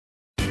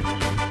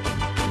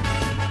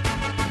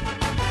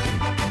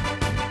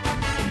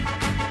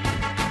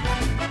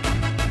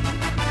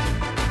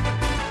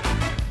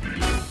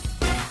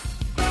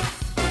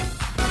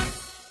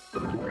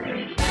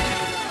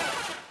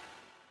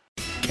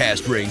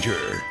Cast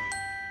Ranger.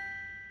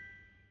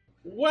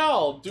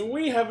 Well, do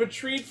we have a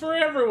treat for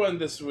everyone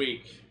this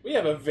week? We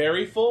have a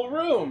very full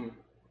room.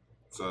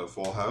 It's a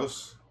full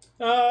house.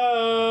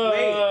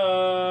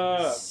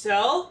 Wait.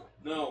 Cell?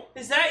 No.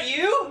 Is that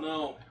you?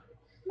 No.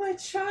 My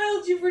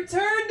child, you've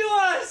returned to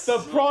us! The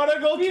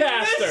prodigal we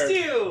caster. missed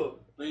you!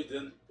 No, you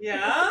didn't.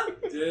 Yeah?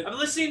 Did. I'm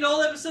listening to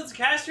old episodes of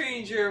Cast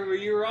Ranger where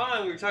you were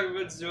on. We were talking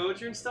about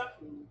Zoeter and stuff.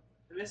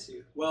 I miss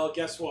you. Well,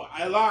 guess what?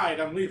 I lied.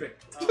 I'm leaving.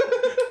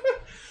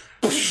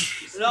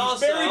 And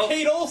also, Barry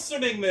Kate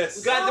Olsening this.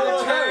 we got the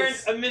return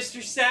of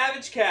Mr.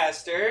 Savage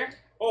Caster.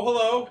 Oh,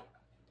 hello.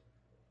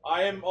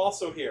 I am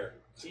also here.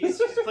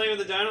 He's playing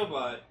with the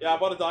Dinobot. Yeah, I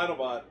bought a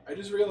Dinobot. I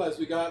just realized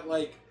we got,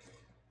 like...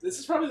 This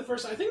is probably the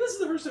first... I think this is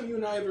the first time you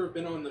and I have ever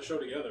been on the show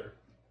together.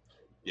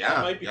 Yeah,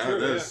 That might be true,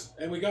 it yeah. is.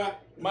 And we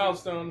got...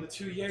 Milestone. The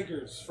two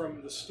Jaegers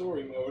from the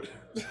story mode.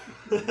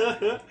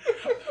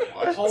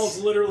 What?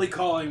 Paul's literally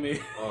calling me.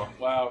 Oh.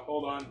 Wow.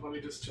 Hold on. Let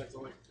me just check the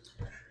link.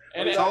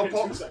 And Tell in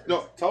Paul, 2 seconds.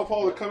 no, tell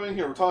Paul to come in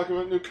here. We're talking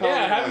about new content.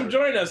 yeah, have him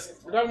join us.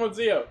 We're talking about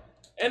Zeo.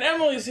 And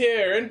Emily's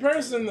here in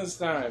person this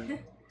time.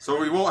 So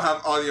we won't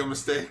have audio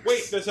mistakes.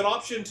 Wait, there's an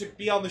option to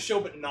be on the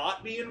show but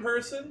not be in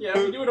person? Yeah,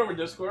 we do it over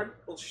Discord.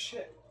 Well,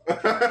 shit.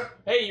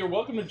 Hey, you're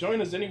welcome to join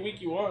us any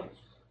week you want.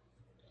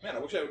 Man, I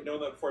wish I would known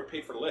that before I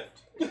paid for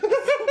Lyft.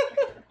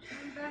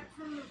 I'm back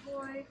from the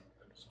void.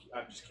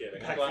 I'm just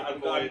kidding. Back I'm from the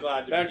glad,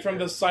 void. to Back be from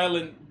here. the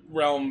silent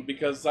realm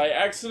because I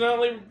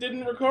accidentally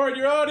didn't record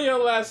your audio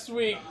last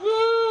week.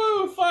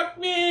 Woo! Fuck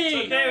me!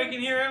 It's okay, we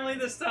can hear Emily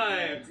this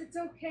time. It's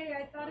okay.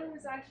 I thought it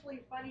was actually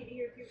funny to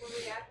hear people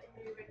reacting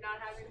to you, but not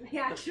having the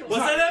actual. Was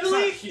that It's not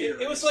Emily? here.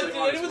 It was It's like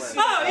on it its was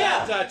way. Oh,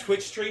 yeah. that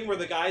Twitch stream where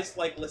the guy's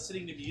like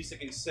listening to music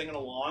and he's singing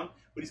along,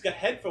 but he's got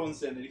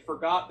headphones in and he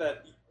forgot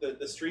that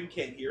the stream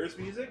can't hear his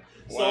music,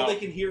 so all Wow. they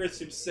can hear is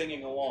him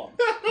singing along.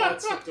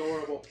 That's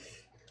adorable.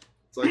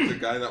 It's like the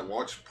guy that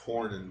watched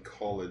porn in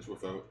college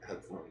without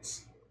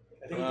headphones.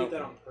 I think he did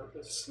that on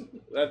purpose.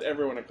 That's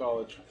everyone at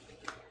college.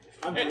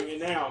 I'm doing it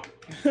now.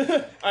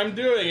 I'm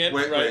doing it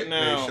right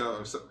now.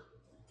 Wait, shut up.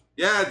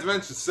 Yeah,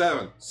 Dimension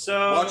 7.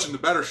 So, Watching the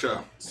better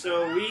show.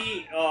 so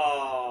we,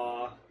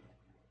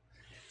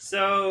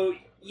 so,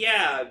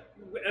 yeah,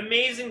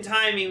 amazing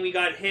timing. We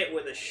got hit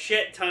with a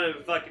shit ton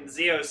of fucking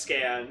Zeo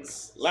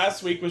scans.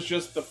 Last week was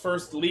just the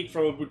first leak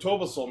from a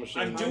Butobasol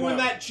machine. I'm doing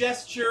that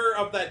gesture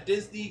of that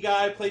Disney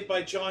guy played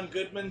by John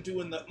Goodman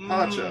doing the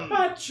Gotcha.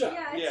 Gotcha.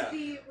 Yeah, it's Yeah.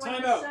 the when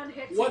Time the out. sun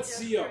hits. What's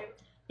it just Zeo? right.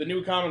 The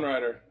new Kamen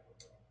Rider.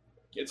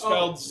 It's Oh.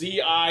 spelled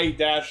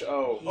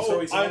Z-I-O. Oh, So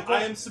he's an uncle?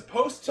 I am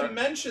supposed to Sorry.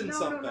 mention No,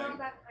 something. no, no,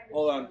 that,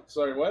 Hold on.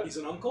 Sorry, what? He's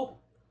an uncle?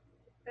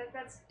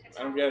 That's.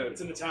 I don't get It's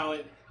it. an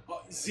Italian.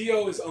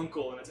 Zio is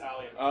uncle in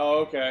Italian. Oh,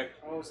 okay.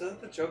 Oh, is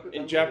that the joke with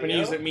In Uncle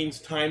Japanese, Leo? it means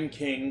Time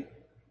King.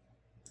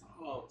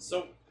 Oh,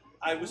 So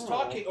I was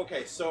talking.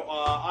 Okay, so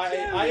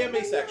I am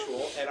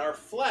asexual, and our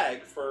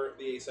flag for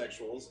the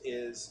asexuals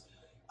is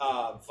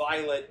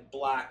violet,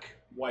 black,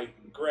 white,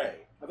 and gray.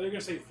 I thought you were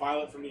going to say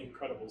Violet from The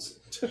Incredibles.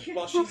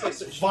 Well,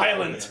 she's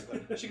Violent.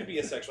 She could be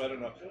asexual. I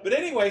don't know. But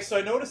anyway, so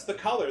I noticed the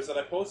colors, and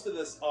I posted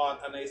this on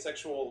an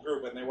asexual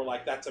group, and they were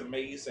like, "That's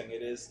amazing!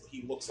 It is.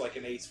 He looks like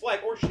an ace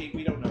flag or she.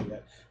 We don't know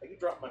yet." I can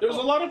drop my. There's a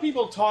phone. lot of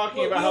people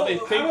talking about how they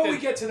think How about we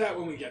that... get to that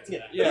when we get to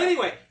that? Yeah.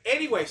 But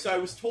anyway, so I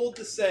was told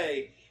to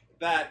say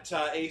that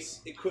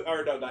Ace, it could,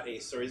 or no, not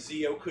Ace, sorry,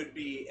 Zeo could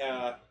be,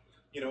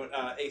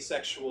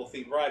 asexual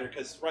themed rider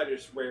because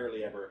riders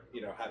rarely ever,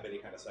 have any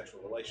kind of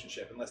sexual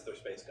relationship unless they're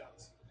space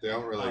gods. They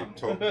don't really Um,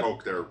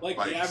 poke their like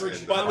the bikes average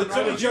in. But the Kamen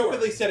Rider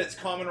jokingly said it's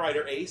Kamen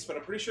Rider Ace, but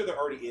I'm pretty sure there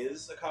already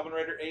is a Kamen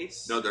Rider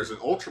Ace. No, there's an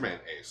Ultraman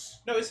Ace.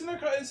 No, isn't there?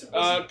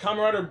 Kamen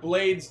Rider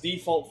Blade's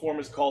default form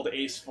is called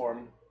Ace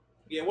form.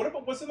 Yeah, what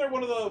about wasn't there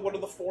one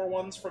of the 4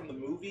 ones from the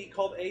movie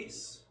called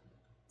Ace?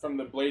 From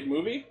the Blade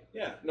movie?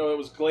 Yeah. No, it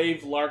was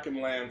Glaive, Lark, and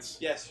Lance.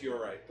 Yes,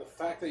 you're right. The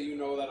fact that you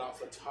know that off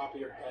the top of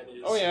your head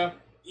is Oh, yeah.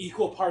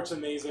 equal parts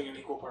amazing and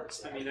equal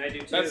parts sad. I mean, I do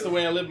too. That's the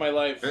way I live my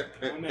life.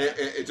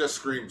 It just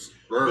screams.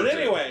 But "Virgin."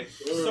 anyway,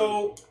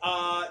 so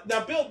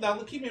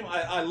keep in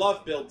mind, I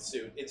love Build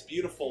Suit. It's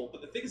beautiful,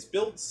 but the thing is,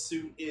 Build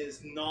Suit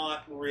is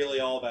not really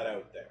all that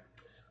out there.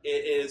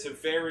 It is a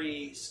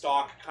very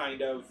stock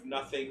kind of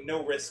nothing,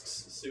 no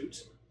risks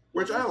suit.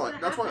 Which I like.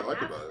 That's what I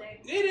like about it.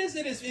 It is.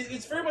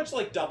 It's very much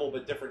like Double,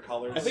 but different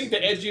colors. I think the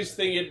edgiest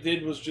thing it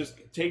did was just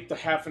take the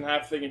half and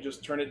half thing and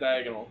just turn it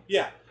diagonal.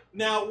 Yeah.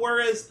 Now,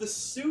 whereas the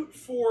suit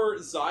for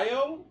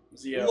Zio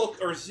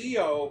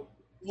Zeo.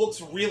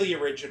 looks really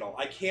original.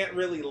 I can't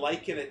really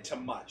liken it to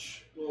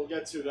much. We'll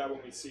get to that when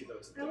we see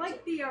those I things.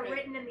 like the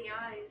written in the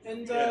eyes.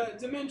 And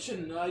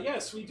Dimension,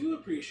 yes, we do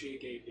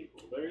appreciate gay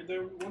people.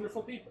 They're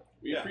wonderful people.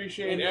 We Yeah.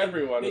 appreciate And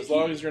everyone they as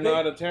long keep- as you're they-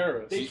 not a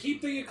terrorist. They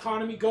keep the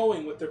economy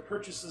going with their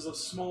purchases of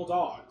small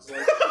dogs.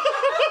 Like,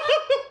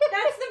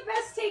 That's the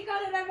best take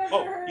on it I've ever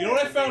Oh, heard. you know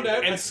what I found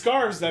out? and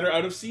scarves that are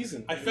out of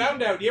season. I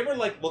found out. You ever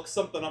look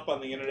something up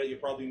on the internet you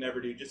probably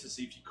never do just to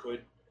see if you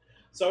could?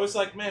 So I was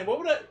like, man, what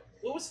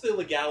was the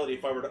legality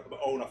if I were to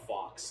own a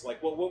fox?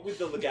 Like, what would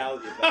the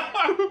legality of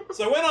that?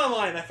 So I went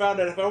online. I found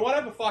out if I want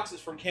to have a fox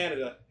that's from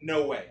Canada,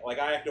 no way. Like,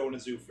 I have to own a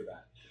zoo for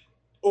that.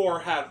 or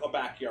have a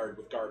backyard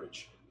with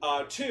garbage.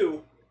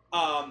 Two,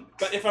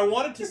 but if I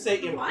wanted to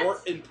say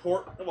What?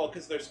 well,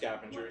 because they're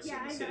scavengers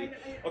Yeah, in the I city. know.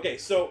 Okay,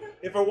 so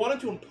if I wanted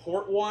to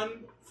import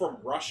one from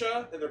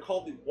Russia, and they're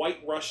called the White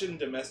Russian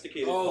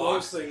Domesticated Oh,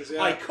 Fox, those things,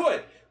 yeah. I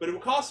could, but it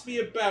would cost me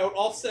about,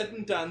 all said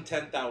and done,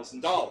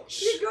 $10,000.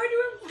 You're going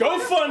to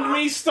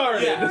GoFundMe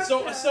started. Yeah,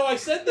 so I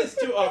said this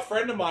to a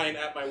friend of mine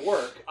at my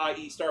work,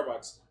 i.e.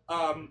 Starbucks,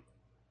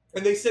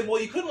 and they said,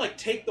 well, you couldn't, like,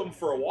 take them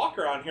for a walk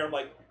around here. I'm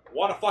like,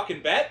 want to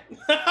fucking bet?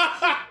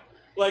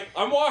 Like,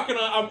 I'm walking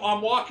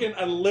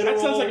a literal...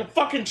 That sounds like a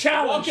fucking I'm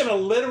challenge. walking a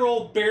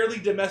literal, barely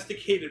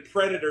domesticated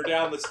predator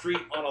down the street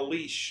on a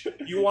leash.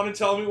 You want to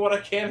tell me what I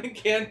can and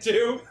can't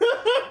do?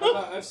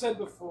 I've said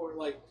before,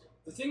 like,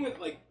 the thing with,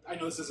 like, I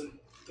know this isn't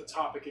the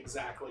topic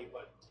exactly,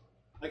 but,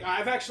 like,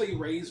 I've actually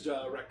raised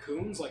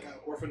raccoons, like,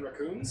 orphan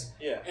raccoons,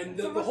 Yeah. and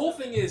the whole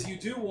thing is you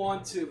do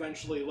want to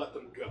eventually let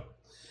them go.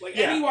 Like,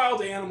 Yeah. any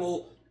wild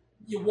animal,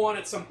 you want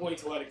at some point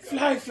to let it go.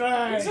 Fly.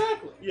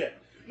 Exactly. Yeah.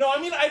 No,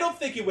 I mean, I don't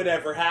think it would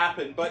ever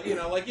happen, but, you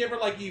know, like, you ever,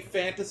 like, you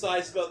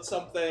fantasize about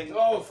something,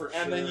 Oh, for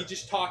sure. and then you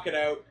just talk it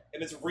out,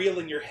 and it's real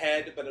in your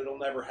head, but it'll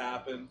never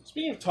happen.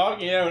 Speaking of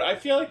talking it out, I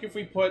feel like if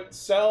we put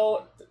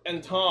Cell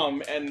and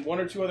Tom and one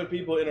or two other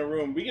people in a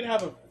room, we could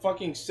have a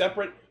fucking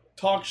separate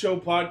talk show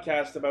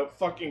podcast about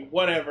fucking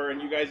whatever,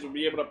 and you guys would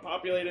be able to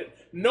populate it.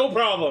 No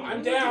problem.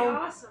 I'm down.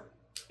 Awesome.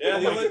 Yeah,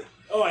 the only...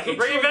 Oh, I We're hate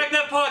bringing showing- back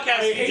that podcast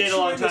I you hate did a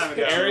long showing this time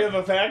ago. picture. Area of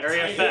effect.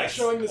 Area I of hate effects.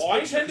 showing this Oh, I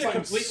picture tend to 'cause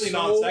I'm completely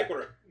so- non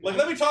sequitur. Like,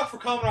 let me talk for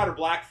Kamen Rider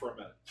Black for a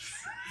minute.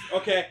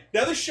 Okay,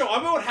 now this show, I'm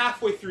about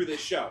halfway through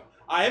this show.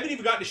 I haven't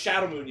even gotten to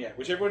Shadow Moon yet,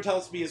 which everyone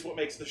tells me is what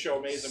makes the show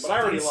amazing, but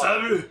I already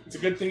love it. It's a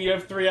good thing you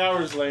have 3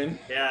 hours, Lane.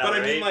 Yeah, But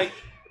right?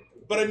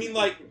 I mean,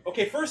 like,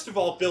 okay, first of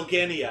all,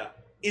 Bilgenia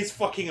is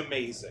fucking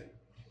amazing.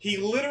 He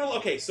literally,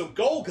 okay, so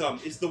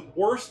Golgum is the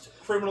worst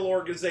criminal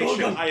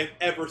organization I have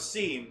ever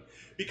seen.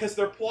 Because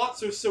their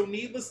plots are so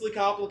needlessly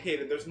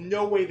complicated, there's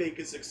no way they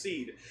could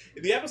succeed.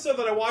 In the episode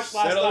that I watched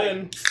last Settle night,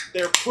 in.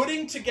 they're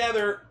putting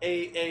together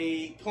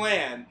a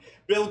plan.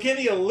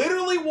 Bilgenia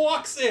literally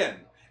walks in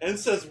and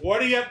says,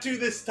 "What are you up to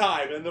this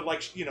time?" And they're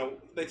like, you know,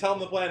 they tell him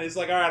the plan. He's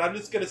like, "All right, I'm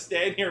just going to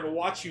stand here and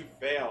watch you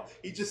fail."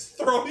 He just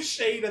throws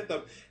shade at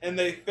them, and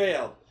they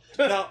failed.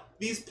 Now,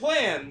 these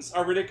plans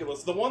are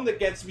ridiculous. The one that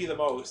gets me the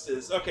most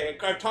is, okay,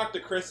 I've talked to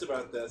Chris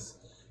about this,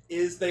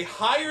 is they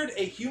hired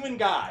a human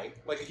guy,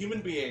 like a human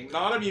being,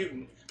 not a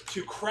mutant,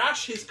 to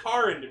crash his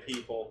car into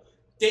people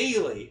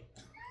daily.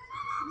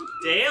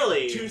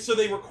 So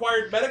they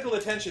required medical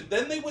attention.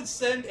 Then they would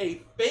send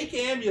a fake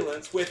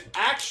ambulance with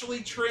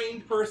actually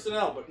trained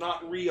personnel, but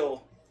not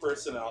real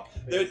personnel.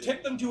 They would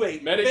take them to a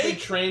Medically fake,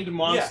 trained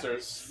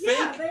monsters.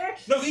 Yeah, fake. they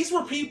actually. No, these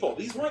were people.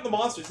 These weren't the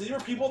monsters. These were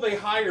people they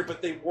hired,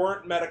 but they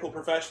weren't medical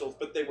professionals.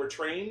 But they were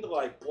trained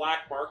like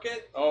black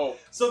market. Oh.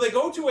 So they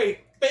go to a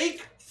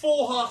fake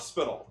full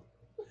hospital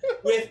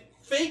with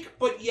fake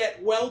but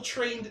yet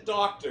well-trained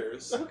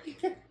doctors.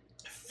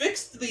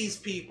 Fixed these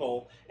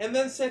people and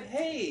then said,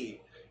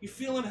 "Hey, you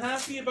feeling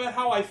happy about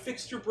how I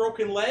fixed your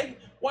broken leg?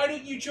 Why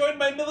don't you join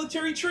my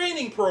military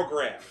training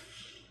program?"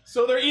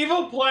 So their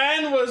evil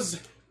plan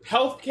was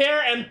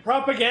healthcare and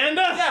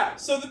propaganda? Yeah,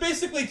 so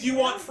basically, do you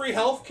want free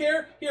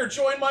healthcare? Here,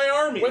 join my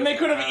army. When they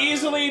could have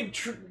easily,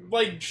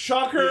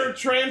 shocker,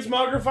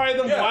 transmogrified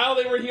them Yeah. while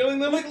they were healing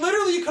them? Like,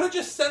 literally, you could have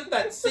just sent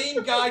that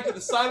same guy to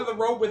the side of the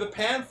road with a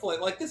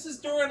pamphlet. Like, this is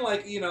during,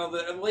 like, you know,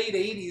 the late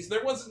 80s.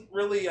 There wasn't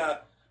really,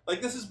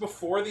 like, this is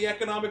before the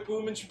economic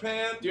boom in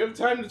Japan. Do you have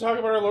time to talk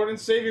about our Lord and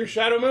Savior,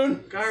 Shadow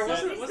Moon? Gar, Is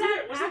wasn't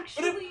that it?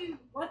 actually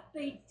what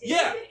they did?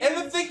 Yeah, and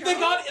in the thing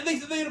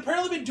show? they'd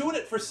apparently been doing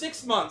it for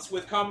 6 months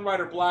with Kamen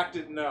Rider Black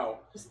didn't know.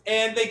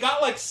 And they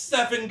got like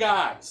 7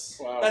 guys.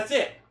 Wow. That's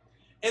it.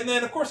 And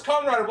then, of course,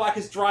 Kamen Rider Black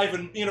is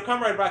driving, you know,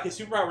 Kamen Rider Black, his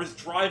superpower is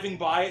driving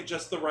by at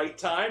just the right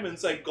time and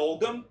say,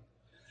 "Golgum,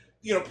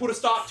 you know, put a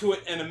stop to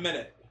it in a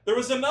minute." There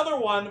was another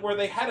one where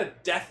they had a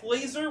death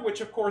laser, which,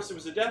 of course, it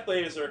was a death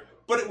laser,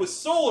 but it was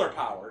solar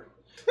powered.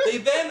 They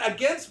then,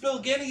 against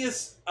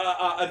Bilgenia's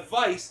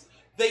advice,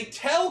 they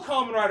tell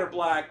Kamen Rider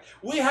Black,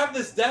 "We have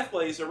this death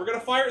laser, we're going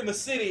to fire it in the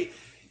city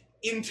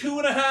in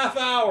 2.5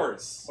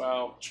 hours.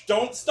 Wow.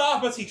 Don't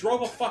stop us." He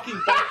drove a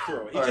fucking bike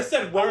through it. He All just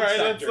said road Alright,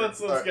 sector.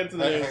 let's Alright, get to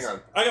the hang news.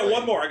 on. I got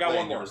one more, I got Lane,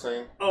 one you more. were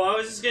saying? Oh, I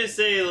was just gonna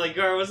say, like,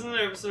 Gar, wasn't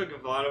there an episode of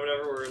Gavon or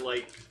whatever where,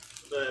 like,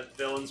 the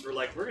villains were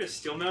like, "We're gonna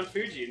steal Mount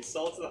Fuji and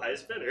sell it to the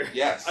highest bidder"?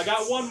 Yes. I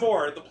got one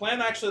more. The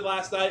plan actually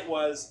last night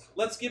was,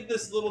 let's give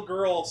this little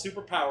girl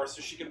superpowers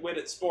so she can win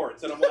at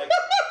sports. And I'm like,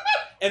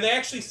 and they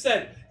actually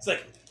said, it's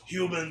like,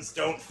 "Humans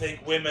don't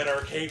think women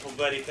are capable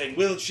of anything.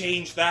 We'll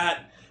change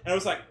that." And I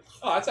was like,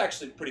 oh, that's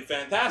actually pretty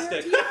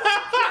fantastic.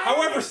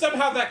 However,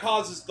 somehow that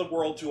causes the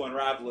world to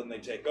unravel and they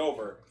take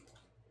over.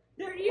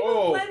 Their evil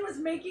Oh. plan was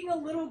making a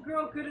little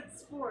girl good at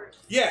sports.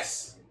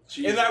 Yes.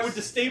 Jesus. And that would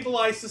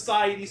destabilize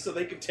society so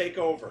they could take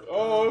over.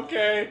 Oh,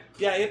 okay.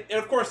 Yeah, it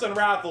of course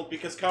unraveled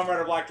because Kamen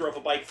Rider Black drove a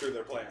bike through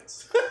their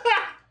plans.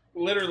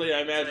 Literally,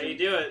 I That's how you imagine.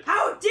 do it.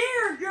 How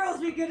dare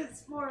girls be good at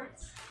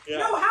sports? Yeah.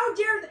 No, how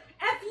dare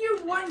F you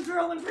one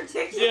girl in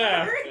particular?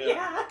 Yeah,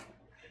 yeah.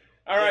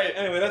 All right.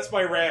 Anyway, that's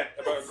my rant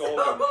about Golden.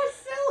 So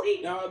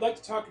silly. Now I'd like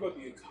to talk about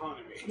the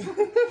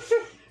economy.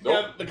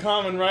 Yeah, the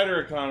common rider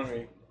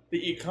economy.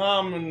 The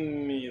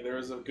economy. There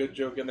was a good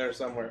joke in there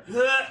somewhere.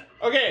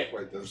 Okay,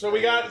 Wait, does- so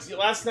we got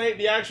last night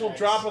the actual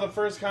drop of the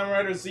first Kamen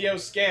Rider Zeo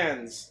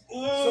scans.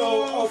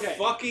 So, okay.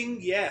 Fucking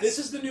yes. This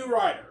is the new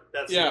rider.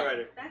 That's Yeah. the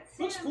writer. That's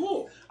Looks him.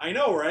 cool. I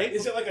know, right?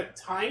 Is it like a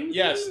time?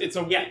 Yes, thing? it's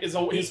a Yeah.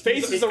 his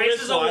face is His a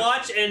face is a wristwatch.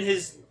 watch, and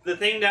the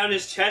thing down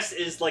his chest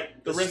is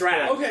like the The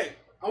strap. Okay,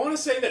 I want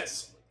to say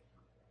this.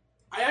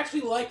 I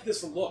actually like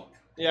this look.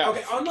 Yeah.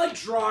 Okay, unlike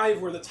Drive,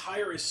 where the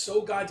tire is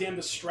so goddamn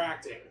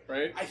distracting,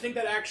 Right. I think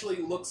that actually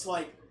looks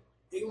like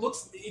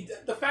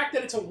the fact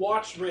that it's a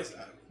watch wrist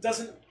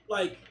doesn't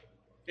like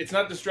It's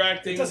not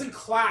distracting. it doesn't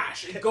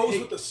clash. It goes Hey-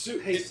 with the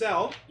suit. Hey,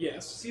 Sal.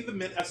 Yes. See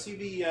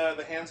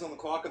the hands on the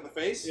clock on the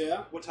face?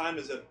 Yeah. What time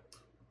is it?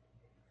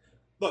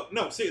 Look,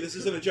 no, see, this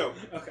isn't a joke.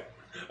 Okay.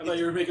 I thought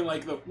you were making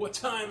like the what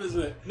time is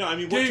it? No, I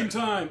mean, what Game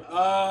time.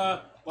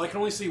 Well, I can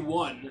only see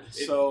one.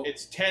 So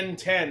It's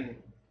 10:10.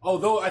 oh,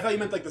 though I thought you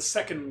meant like the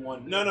second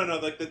one. No,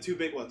 like the two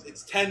big ones.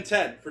 It's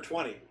 10:10 for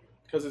 20.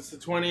 Because it's the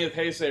 20th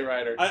Heisei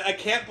Rider. I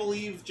can't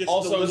believe just the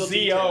Also, little ZO,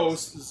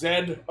 details.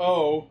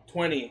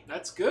 ZO20.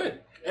 That's good.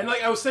 And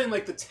like I was saying,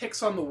 like the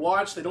ticks on the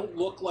watch, they don't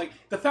look like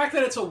the fact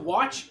that it's a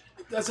watch.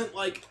 It doesn't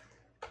like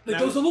Now-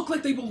 those look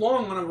like they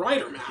belong on a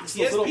rider mask.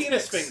 He has those little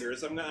penis ticks.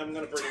 fingers. I'm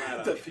gonna bring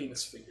that The up.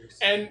 penis fingers.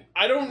 And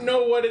I don't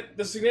know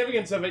the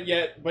significance of it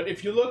yet, but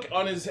if you look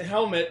on his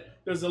helmet,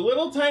 there's a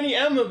little tiny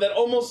emblem that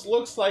almost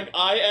looks like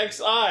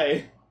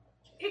IXI.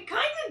 It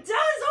kind of does.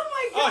 Oh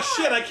my god. Oh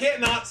shit! I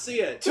can't not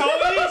see it.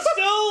 Tony's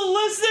still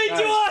listening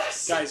to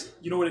us. Guys,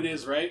 you know what it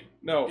is, right?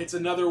 No. It's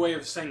another way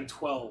of saying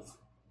 12.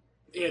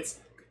 It's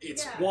Yeah.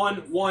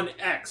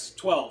 1X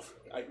 12.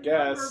 I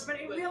guess. But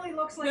it really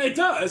looks like It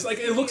does. Like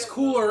it looks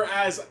cooler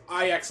as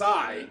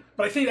IXI,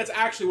 but I think that's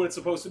actually what it's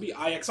supposed to be.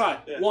 IXI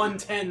Yeah.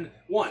 110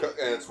 1. And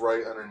it's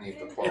right underneath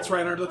the 12. It's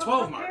right under the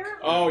 12 mark. apparently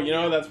Oh, you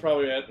know, that's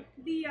probably it.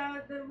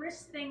 The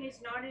wrist thing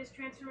is not his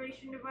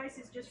transformation device.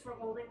 It's just for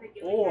holding the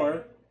gimmick. Or-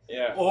 item.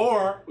 Yeah.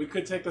 Or we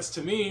could take this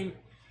to mean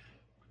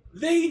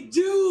they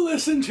do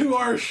listen to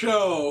our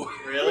show.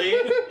 Really?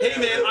 Hey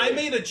man, I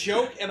made a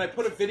joke and I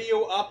put a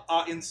video up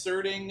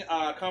inserting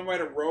Kamen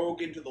Rider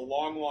Rogue into the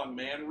Long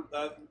Man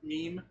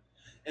meme,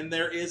 and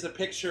there is a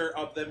picture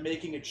of them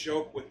making a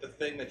joke with the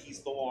thing that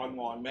he's the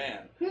Long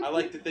Man. I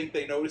like to think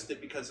they noticed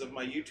it because of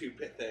my YouTube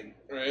thing.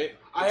 Right?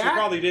 I, Which you ac-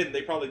 probably didn't.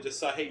 They probably just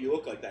saw, hey, you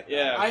look like that guy.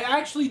 Yeah. I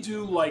actually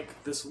do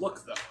like this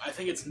look though. I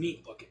think it's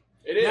neat looking.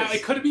 It is. Now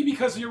it could be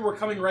because you were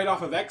coming right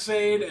off of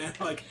X-Aid and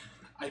like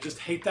I just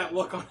hate that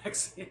look on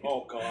X-Aid.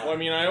 Oh god. Well, I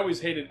mean, I always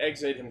hated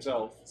X8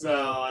 himself. No,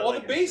 I Well,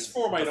 like the it. base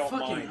form I The don't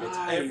fucking mind. It's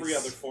eyes. every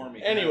other form.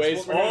 he has. Anyways,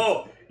 What we're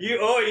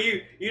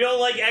gonna- You don't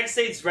like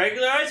X8's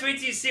regular eyes? Wait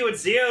till you see what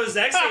Zeo's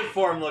X8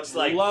 form looks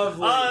like.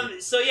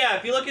 Lovely. So yeah,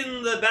 if you look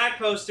in the back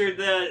poster,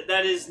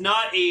 that is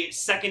not a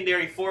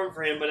secondary form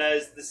for him, but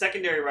as the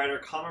secondary rider,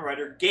 Kamen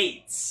Rider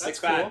Gates. That's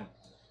bad. cool.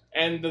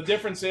 And the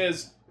difference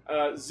is,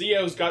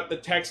 Zeo's got the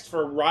text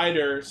for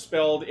rider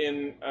spelled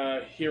in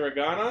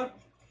hiragana,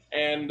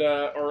 and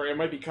or it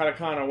might be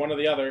katakana, one or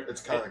the other.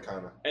 It's kind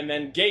of. And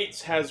then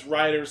Gates has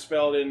rider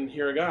spelled in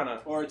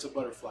hiragana. Or it's a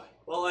butterfly.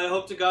 Well, I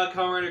hope to God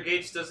Kamen Rider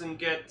Gates doesn't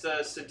get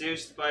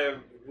seduced by a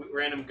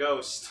random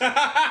ghost.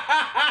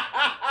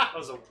 That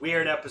was a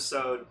weird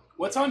episode.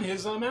 What's on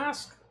his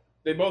mask?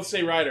 They both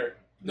say rider.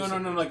 No,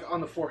 like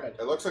on the forehead.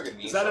 It looks like a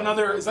Nissan. Is that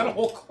another? Is that a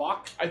whole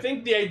clock? I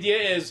think the idea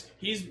is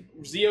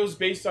Zeo's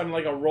based on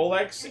like a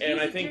Rolex, And and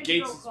he's I a think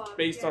digital Gates is clock,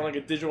 based on yeah. like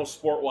a digital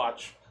sport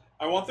watch.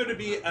 I want there to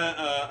be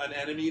an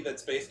enemy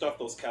that's based off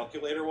those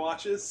calculator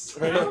watches.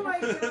 Oh my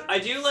god. I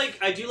do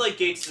like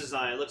Gates'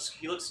 design.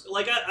 He looks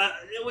like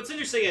what's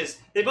interesting is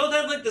they both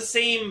have like the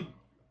same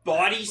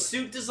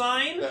bodysuit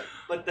design, Yeah.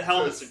 but the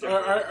helmets are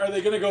different. Are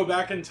they going to go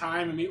back in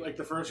time and meet like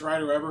the first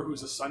rider ever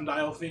who's a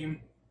sundial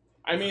theme?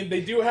 I mean, they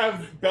do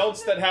have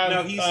belts that have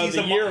No, he's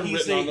the year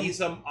written on them.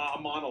 he's a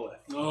monolith.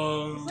 It's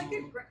like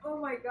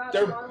oh my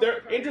god.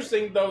 They're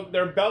interesting though.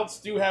 Their belts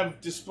do have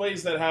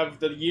displays that have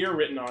the year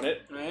written on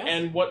it. Yeah?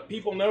 And what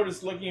people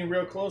notice looking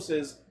real close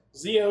is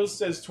Zeo's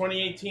says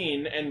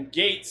 2018 and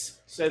Gates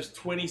says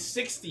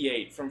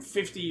 2068 from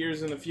 50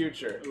 years in the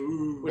future,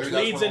 Ooh. which Maybe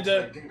that's leads where into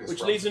I'm getting this which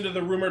from. leads into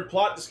the rumored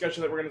plot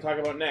discussion that we're going to talk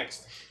about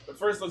next. But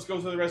first, let's go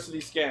through the rest of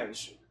these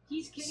scans.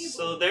 He's kidding.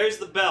 So there's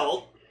the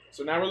belt.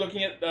 So now we're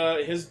looking at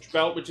his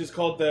belt, which is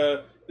called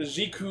the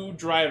Jiku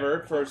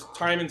driver for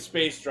time and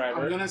space I'm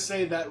driver. gonna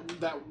say that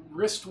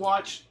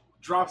wristwatch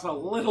drops a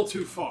little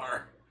too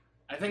far.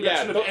 I think Yeah, that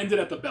should have but- ended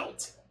at the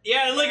belt.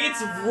 Yeah, look,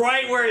 it's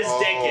right where his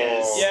dick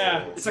is.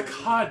 Yeah. It's a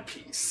cod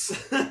piece.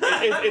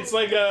 It's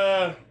like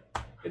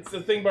it's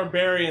the thing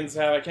barbarians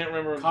have. I can't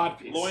remember. Cod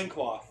piece.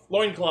 Loincloth.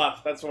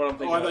 Loincloth. That's what I'm Oh,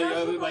 thinking. I of.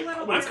 thought you like.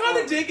 I'm I'm kind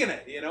of digging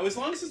it, as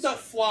long as it's not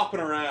flopping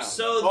around.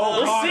 So Oh,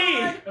 the, God. see.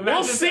 Imagine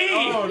We'll that- see.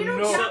 Oh, You know,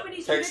 no.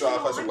 Japanese Takes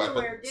off traditional as a weapon.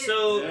 underwear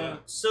did. Yeah.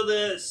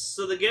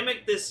 so the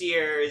gimmick this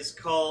year is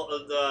called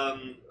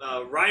the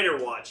rider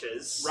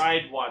watches.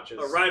 Ride watches.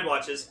 Ride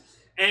watches.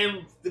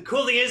 And the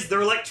cool thing is, they're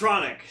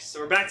electronic.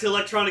 So we're back to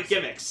electronic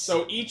gimmicks.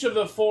 So each of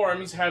the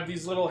forms have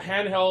these little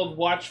handheld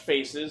watch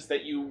faces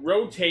that you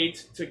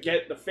rotate to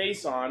get the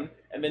face on,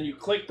 and then you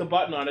click the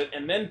button on it,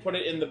 and then put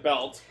it in the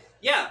belt.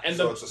 yeah. And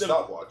So it's a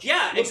stopwatch.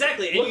 Yeah,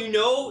 exactly. look-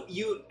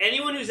 And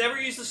anyone who's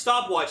ever used a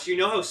stopwatch, you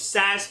know how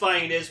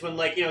satisfying it is when,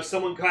 like,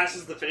 someone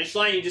crosses the finish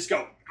line, you just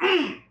go,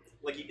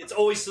 like, it's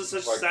always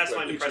such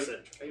satisfying to press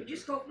it. You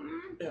just go.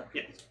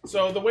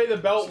 So the way the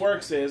belt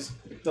works is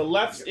the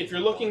left. If you're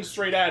looking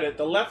straight at it,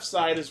 the left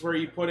side is where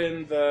you put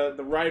in the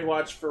ride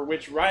watch for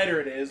which rider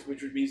it is,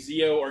 which would be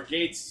Zeo or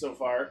Gates so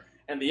far,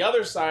 and the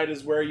other side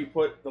is where you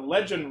put the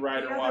Legend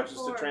rider The other watches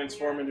form, to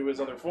transform yeah. into his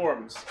other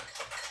forms.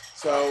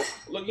 So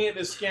looking at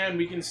this scan,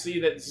 we can see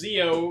that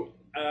Zeo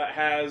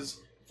has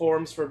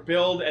forms for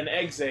Build and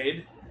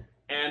Exade,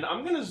 and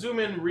I'm gonna zoom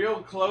in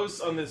real close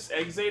on this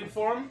Exade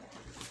form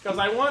because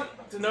I want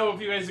to know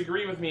if you guys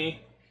agree with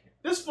me.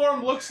 This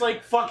form looks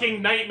like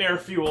fucking nightmare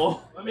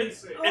fuel. Let me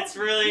see. It's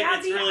really, yeah,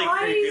 it's the really eyes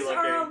creepy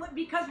are looking.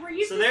 because we're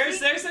used So to there's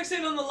seeing,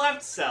 Exade on the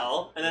left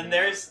cell, and then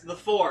there's the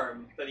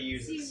form that he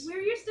uses. see, we're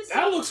used to seeing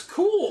That looks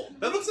cool.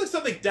 That looks like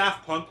something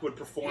Daft Punk would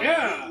perform.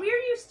 Yeah. we're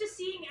used to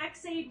seeing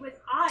Exade with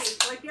eyes,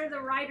 like they're the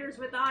riders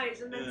with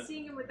eyes, and then Yeah.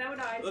 seeing him without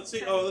eyes. Let's is see.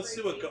 kinda Oh, let's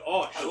see what. creepy.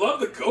 I love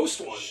the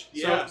ghost one.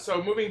 Yeah.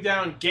 So moving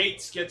down,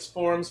 Gates gets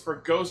forms for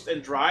Ghost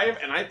and Drive,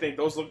 and I think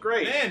those look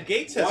great. Man,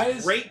 Gates Why has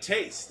is- great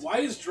taste. Why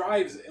is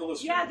Drives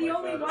illustrated? Yeah, the like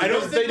only that? one- I don't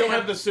Because think they don't they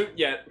have the suit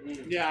yet.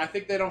 Yeah, I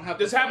think they don't have.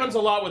 This the- happens a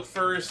lot with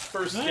first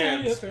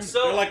scans.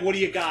 So They're like, what do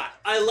you got?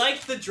 I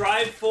like the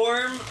drive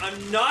form.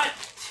 I'm not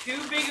too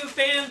big a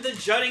fan of the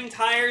jutting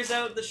tires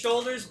out the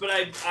shoulders, but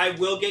I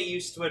will get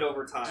used to it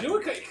over Do time. you know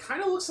what? It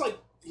kind of looks like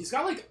he's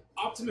got like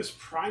Optimus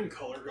Prime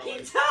color He going.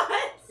 does.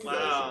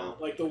 Wow.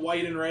 Like the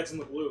white and reds and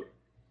the blue.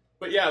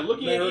 But yeah,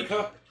 looking at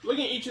America.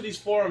 each of these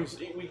forms,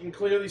 we can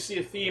clearly see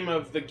a theme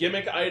of the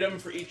gimmick item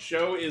for each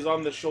show is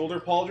on the shoulder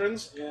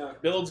pauldrons. Yeah.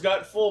 Build's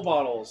got full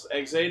bottles.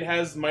 Exade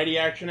has Mighty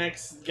Action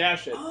X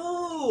Gashet.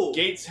 Oh!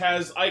 Gates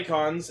has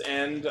icons,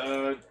 and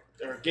or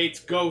Gates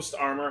Ghost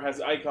armor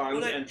has icons,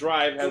 Well, and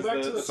Drive has go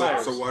back to the the So,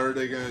 tires. so what are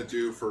they gonna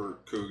do for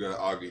Kuga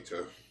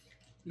Agito?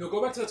 No,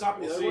 go back to the top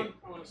of the We'll other see. one.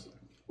 I want to see.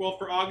 Well,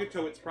 for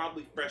Agito, it's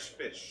probably fresh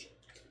fish.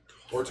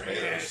 Or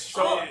tomatoes?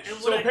 So, Oh, and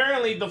so what I-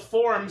 apparently the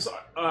forms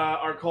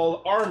are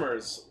called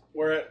armors.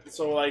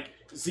 Like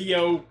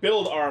Zeo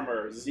Build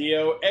armor,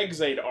 Zeo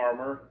Exade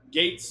armor,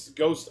 Gates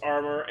Ghost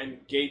armor, and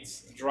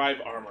Gates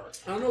Drive armor.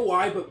 I don't know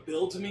why, but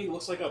Build to me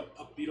looks like a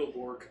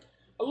Beetleborg.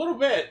 A little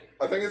bit.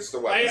 I think it's the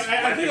I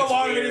weapon. think a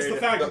lot of it is the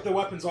weird. fact that the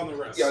weapon's on the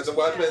wrist. Yeah, the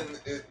weapon.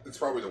 It's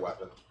probably the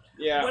weapon.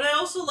 Yeah. What I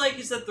also like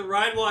is that the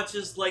ride watch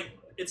is like,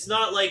 it's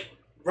not like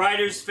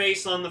rider's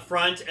face on the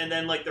front and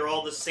then like they're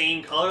all the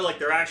same color. Like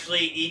they're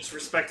actually each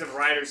respective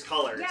rider's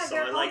colors. Yeah, so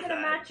they're I all like gonna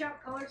that. match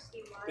up color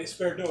scheme They wise.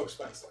 spared no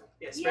expense. Like.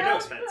 Yeah, spare no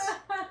expense.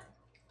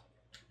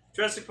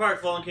 Jurassic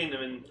Park: Fallen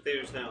Kingdom in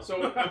theaters now.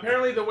 So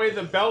apparently the way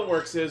the belt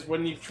works is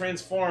when you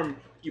transform,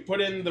 you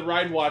put in the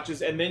ride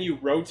watches and then you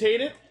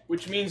rotate it,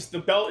 which means the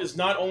belt is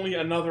not only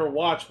another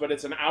watch, but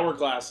it's an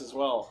hourglass as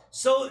well.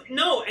 So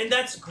no, and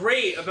that's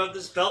great about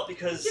this belt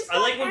because Just I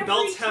like got when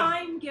belts every have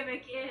time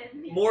gimmick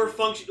in. more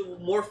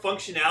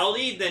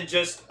functionality than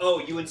just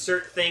you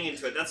insert thing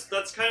into it.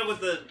 That's kind of what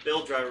the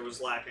build driver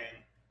was lacking.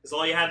 Because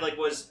all you had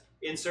was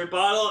insert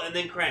bottle and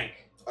then crank.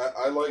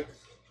 I like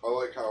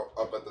how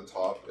up at the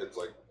top it's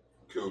like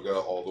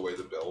Kuga all the way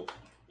to Build.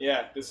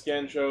 Yeah, this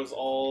scan shows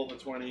all the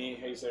 20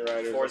 Heisei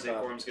riders. Forza up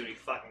top. form's gonna be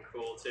fucking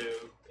cool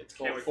too. It's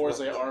called Can't wait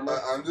Forza armor.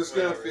 I'm just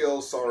gonna Whatever.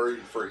 feel sorry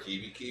for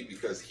Hibiki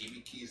because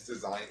Hibiki's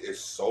design is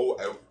so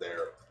out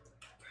there.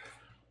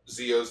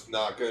 Zeo's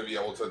not gonna be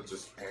able to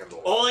just handle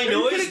it. All I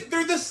know is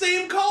They're the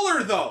same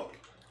color though.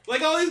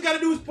 Like all he's got to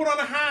do is put on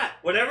a hat.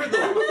 whatever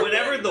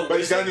the But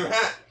he's got a wizard, new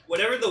hat.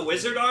 whatever the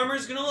wizard armor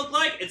is gonna look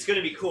like, it's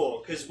gonna be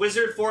cool. Because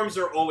wizard forms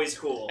are always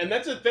cool. And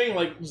that's the thing,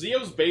 like,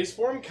 Zeo's base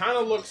form kind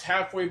of looks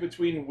halfway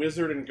between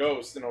Wizard and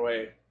Ghost in a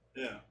way.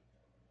 Yeah.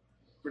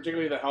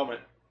 Particularly the helmet.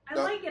 I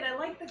like it. I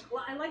like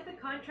the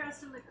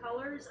contrast in the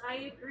colors.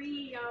 I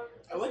agree.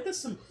 I like the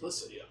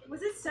simplicity of it.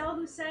 Was it Cell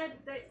who said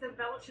that the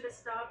belt should have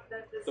stopped?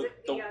 That The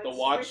the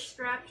watch? wrist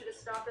strap should have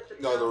stopped at the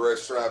No, the belt?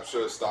 wrist strap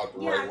should have stopped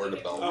Yeah, right where the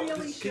it belt.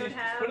 really was. should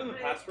have. Put in the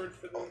but password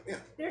for Oh, yeah.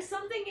 There's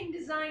something in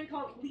design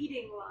called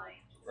leading lines.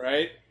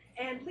 Right?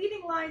 And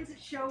leading lines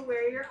that show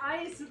where your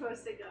eye is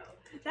supposed to go.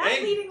 That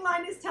Hey. leading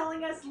line is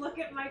telling us, look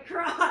at my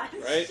crotch.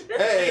 Right?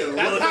 Hey,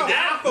 That's Look how at that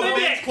half of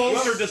mimic! it's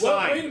closer Well,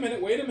 design.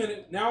 wait a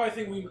minute. Now I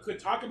think we could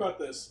talk about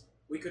this.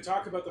 We could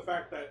talk about the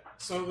fact that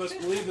some of us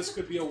believe this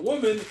could be a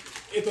woman.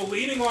 If the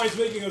leading line's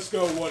making us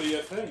go, what do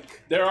you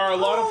think? There are a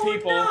lot of Oh,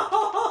 people.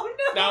 No,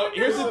 Now,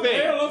 here's the thing.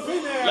 Male or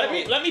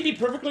female? Let me be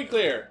perfectly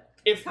clear.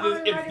 If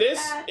Common if right this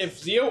pass.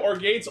 if Zeo or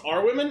Gates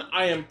are women,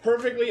 I am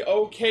perfectly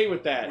okay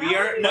with that. We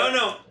are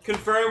no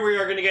confirm we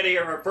are gonna get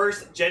our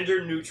first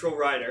gender neutral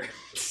rider.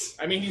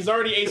 I mean, he's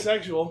already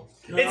asexual.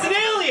 No. It's an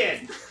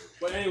alien.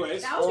 But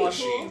anyways, That would be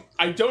cool.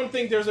 I don't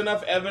think there's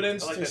enough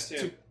evidence I like to that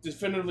too.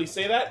 definitively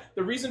say that.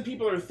 The reason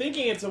people are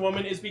thinking it's a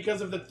woman is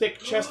because of the thick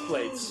chest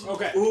plates.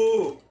 Okay,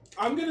 Ooh.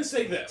 I'm gonna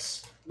say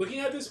this. looking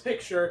at this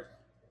picture,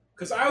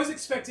 because I was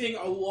expecting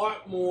a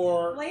lot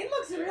more. Lane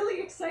looks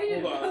really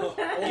excited Hold on, about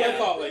that. hold on,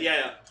 thought, like,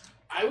 Yeah.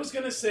 I was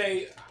gonna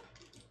say,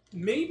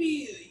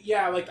 maybe,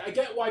 yeah, like, I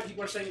get why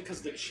people are saying it because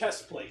of the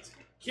chest plate.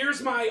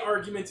 Here's my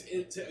argument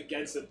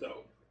against it,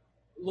 though.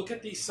 Look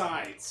at these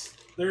sides.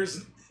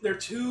 They're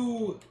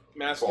too,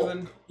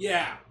 Masculine.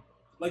 yeah.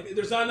 Like,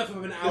 there's not enough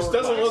of an hour. This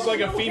doesn't look like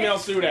a No female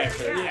hips suit there,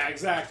 actor. yeah. Yeah,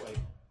 exactly.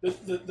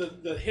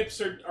 The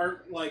hips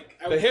aren't like.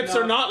 The hips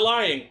are not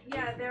lying.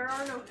 Yeah, there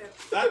are no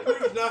hips. That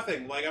proves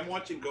nothing. Like, I'm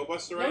watching Go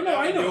Buster right No, now.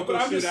 I and know, Yoko but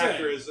I'm suit just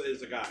actor is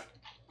a guy.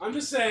 I'm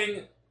just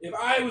saying, if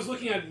I was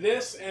looking at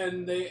this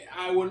and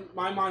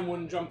my mind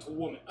wouldn't jump to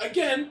woman.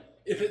 Again,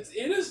 if it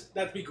is,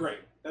 that'd be great.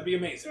 That'd be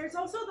amazing. There's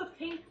also the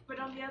pink, but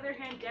on the other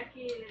hand,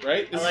 decade.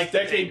 Right? This I like is the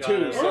decade pink on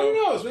 2. it. Or So. who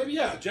knows? Maybe,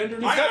 yeah, gender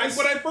neutral.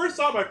 When I first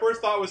saw it, my first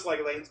thought was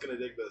like, Lane's gonna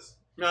dig this.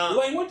 No.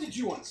 Elaine, what did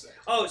you want to say?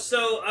 Oh,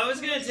 so I was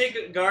gonna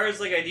take Gar's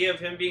like idea of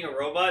him being a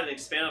robot and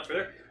expand it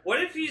further.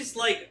 What if he's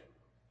like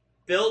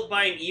built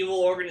by an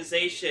evil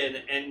organization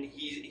and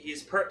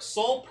his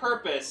sole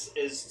purpose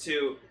is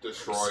to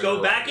Destroy. go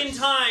the back in riders.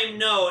 time?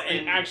 No,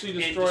 And actually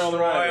destroy all the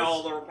destroy riders.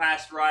 all the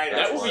past riders.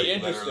 That That's would be what I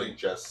interesting. literally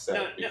just said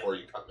No, no. before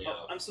you cut me Oh,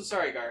 off. I'm so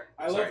sorry, Gar.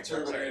 I sorry, love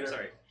Terminator.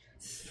 Sorry.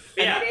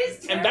 Yeah. It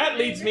is And that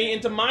leads Terminator. me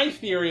into my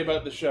theory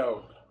about the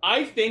show.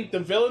 I think the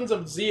villains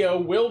of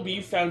Zeo will be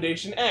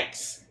Foundation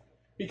X.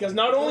 Because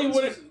not only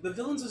would it... The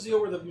villains of Zeo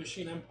were the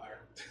Machine Empire.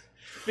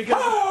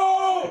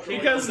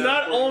 Because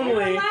not We're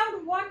only...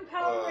 allowed one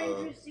Power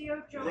Rangers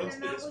Zeo joke, runs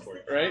and the that was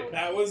Discord. the Right? joke.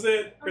 That was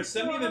it. I'm Chris,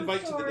 send me an I'm invite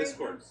to the sorry,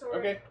 Discord. I'm sorry.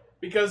 Okay.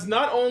 Because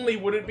not only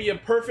would it be a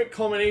perfect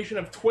culmination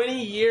of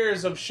 20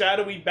 years of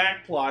shadowy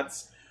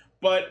backplots,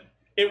 but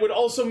it would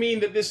also mean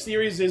that this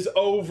series is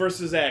O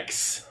versus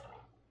X.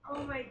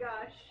 Oh my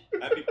gosh.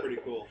 That'd be pretty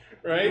cool.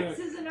 Right? This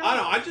is an I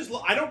don't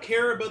know. I don't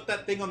care about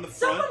that thing on the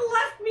front. Someone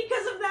left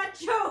because of that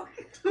joke.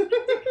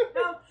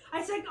 No,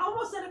 I said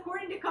almost said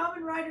according to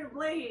Kamen Rider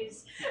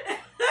Blaze.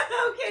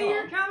 Okay,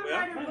 you're Kamen Yeah.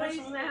 Rider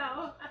Blaze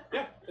now.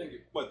 Thank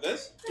you. What,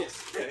 this?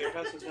 Yes. Yeah, here,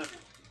 pass this down.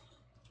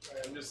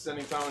 Alright, I'm just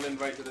sending Tom an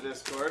invite to the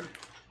Discord.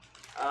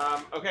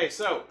 Okay,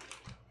 so...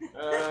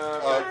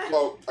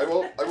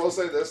 I will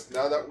say this.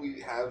 Now that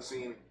we have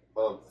seen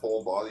a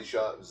full body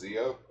shot of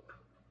Zeo,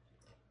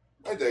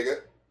 I dig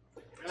it.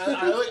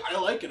 I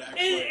like it,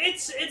 actually.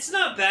 It's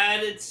not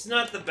bad. It's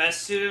not the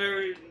best suit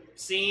I've ever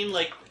seen.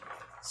 Like,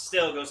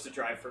 still goes to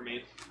Drive for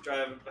me.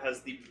 Drive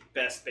has the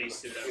best base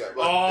suit ever. Yeah,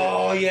 but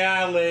Oh,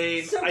 yeah,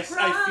 Lane.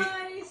 Surprise!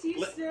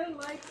 He still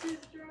likes his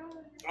drive.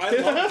 I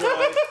love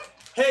Drive.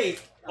 Hey,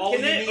 all Can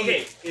you this, need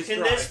okay, is can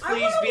Drive. this I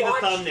please wanna be the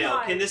watch thumbnail?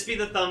 Drive. Can this be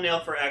the thumbnail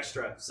for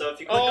Extra? So if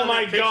you click Oh on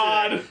my that picture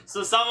God. there,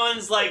 so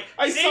someone's like,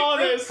 I "See, saw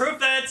proof, this." proof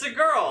that it's a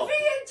girl. V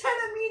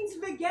antenna means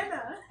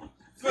Vegena.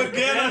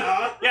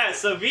 Vagina. Yeah,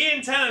 so V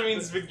antenna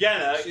means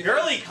vagina, She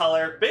girly has-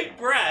 color, big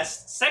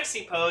breast,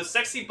 sexy pose,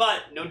 sexy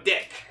butt, no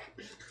dick.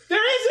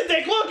 There is a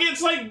dick! Look,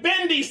 it's like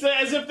bendy, so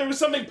as if there was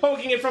something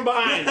poking it from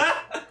behind.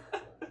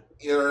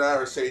 either that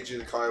or Seiji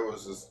Nakai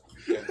was just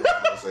getting to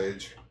this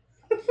age.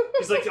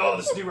 He's like, oh,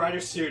 this new rider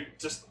suit,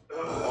 just.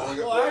 Oh,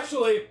 Well,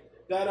 actually,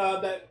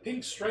 that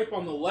pink stripe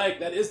on the leg,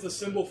 that is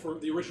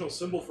the original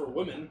symbol for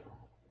women.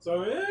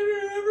 So, you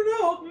never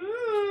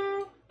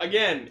know.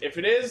 Again, if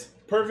it is,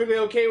 perfectly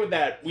okay with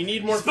that. We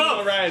need more He's female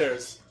both.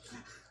 riders.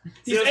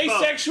 He's Zeo's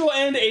both. asexual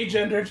and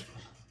agendered.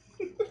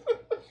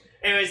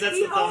 Anyways, that's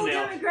The the whole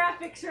thumbnail.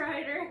 demographics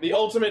rider. The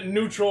ultimate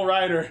neutral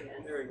rider.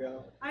 There we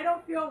go. I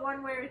don't feel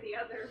one way or the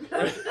other.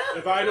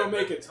 If I don't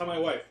make it, tell my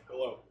wife.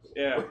 Hello.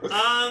 Yeah.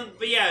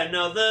 But yeah,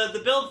 no,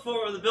 the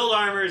build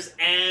armors,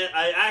 and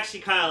I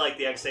actually kind of like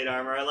the X8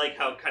 armor. I like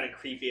how kind of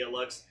creepy it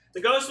looks. The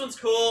Ghost one's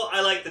cool.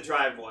 I like the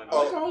Drive one. I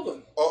like all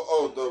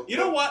of them. You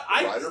know what?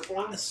 rider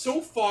form?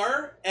 So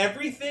far,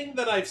 everything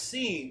that I've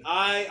seen,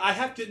 I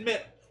have to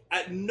admit,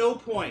 at no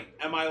point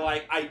am I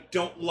like, I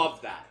don't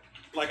love that.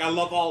 Like, I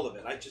love all of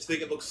it. I just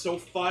think it looks so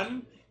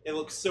fun. It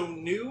looks so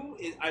new.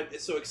 I'm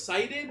so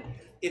excited.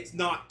 It's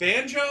not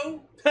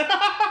Banjo.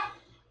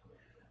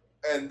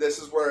 And this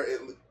is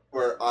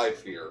where I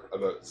fear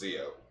about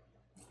Zeo.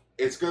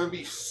 It's going to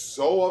be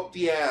so up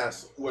the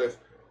ass with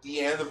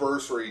the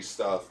anniversary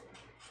stuff.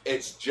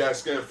 It's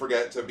just going to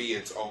forget to be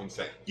its own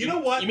thing. You know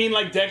what? You mean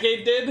like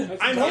Decade did?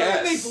 I'm hoping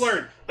Yes. they've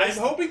learned. I'm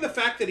hoping the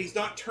fact that he's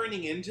not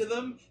turning into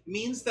them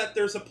means that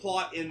there's a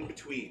plot in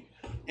between.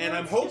 And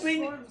I'm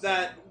hoping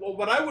that, well,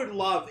 what I would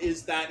love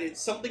is that it's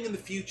something in the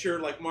future,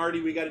 like,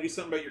 Marty, we got to do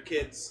something about your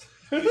kids.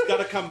 You've got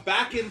to come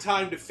back in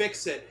time to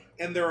fix it.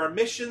 And there are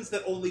missions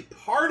that only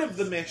part of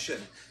the mission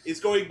is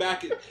going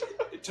back in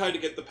time to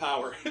get the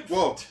power.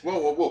 Whoa.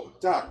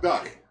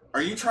 Doc.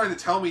 Are you trying to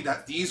tell me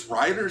that these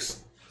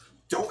riders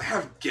don't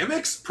have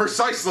gimmicks?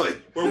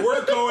 Precisely. Where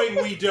we're going,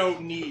 we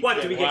don't need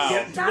What do we gimmicks.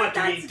 get? Wow. What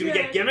do we That's do? We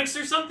get good. gimmicks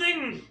or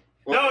something?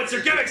 Well- No, it's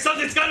your gimmicks.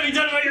 Something's got to be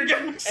done about your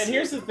gimmicks. And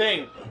here's the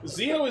thing,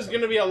 Zeo is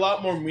going to be a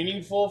lot more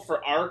meaningful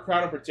for our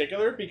crowd in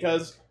particular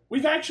because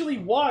we've actually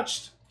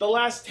watched the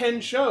last 10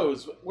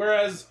 shows,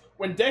 whereas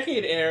when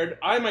Decade aired,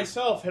 I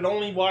myself had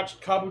only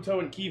watched Kabuto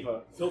and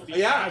Kiva. Filthy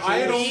Yeah, I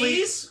had casuals. only.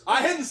 Please?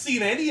 I hadn't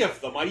seen any of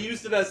them. I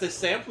used it as a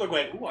sampler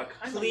going, ooh, I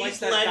kind of Please like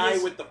that let guy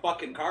his- with the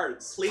fucking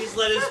cards. Please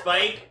let his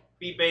bike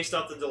be based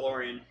off the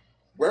DeLorean.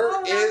 Where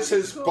Oh, that is would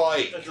his be cool.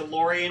 bike? The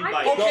DeLorean I-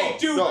 bike. Okay, No,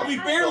 dude, no,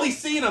 we've barely no.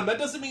 seen him. That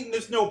doesn't mean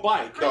there's no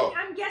bike. No.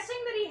 I'm guessing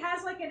that he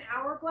has like an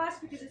hourglass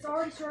because it's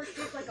already sort of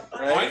shaped like a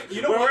bike. Right.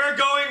 You know Where what? we're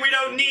going, we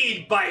don't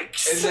need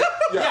bikes. And then,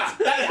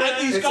 Yeah,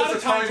 he's It's got just to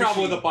a time time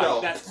travel with a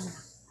machine. bike. No.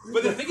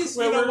 But the thing is,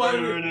 you know what?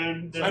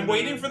 I'm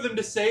waiting for them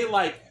to say,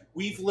 like,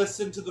 we've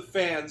listened to the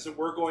fans and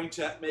we're going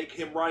to make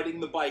him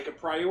riding the bike a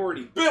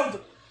priority. Build!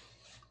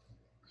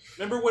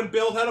 Remember when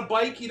Build had a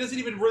bike? He doesn't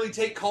even really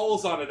take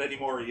calls on it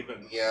anymore,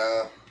 even.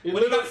 Yeah.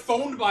 When he got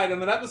phoned by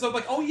them in that episode,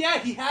 like, oh yeah,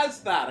 he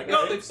has that. I guess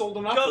Go- they've sold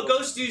enough of them.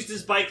 Ghost used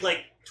his bike like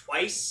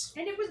twice.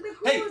 And it was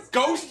the Hey, coolest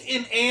Ghost thing.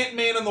 and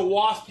Ant-Man and the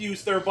Wasp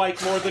used their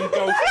bike more than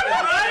Ghost.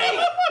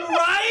 Right?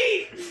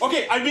 Right?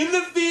 Okay, I'm in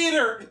the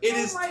theater. It Oh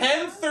is my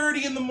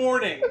 10:30 in the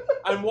morning.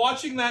 I'm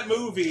watching that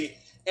movie,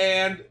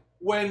 and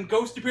when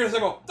Ghost appears, I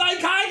go,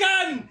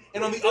 Daikaigan!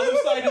 And on the other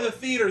side of the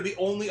theater, the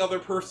only other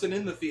person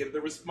in the theater,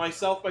 there was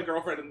myself, my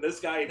girlfriend, and this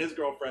guy and his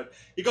girlfriend.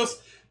 He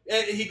goes,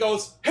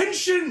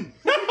 Henshin!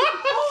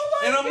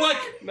 And I'm like,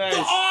 Nice.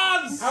 the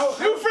odds!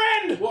 New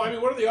friend! Well, I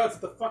mean, what are the odds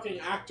that the fucking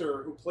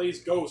actor who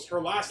plays Ghost,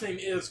 her last name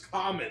is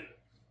Common?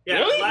 Yeah,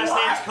 Really? last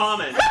What? name's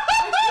Common.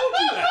 I told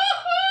you that.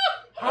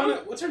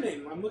 Hana, what's her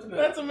name? I'm looking at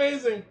That's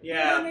amazing. Her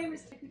Yeah. name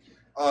is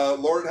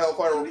Lord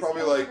Hellfire, we're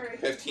probably like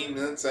 15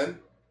 minutes in.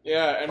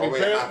 Yeah, I mean,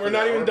 Probably half we're an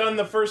not hour. even done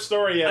the first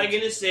story yet. I'm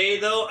gonna say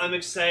though, I'm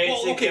excited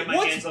Well, to okay, get my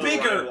what's hands on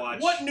bigger? the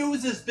Watch. What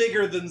news is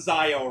bigger than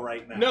Zio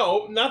right now?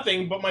 No,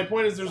 nothing, but my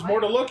point is there's more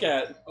to look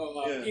at.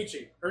 Oh, Yeah.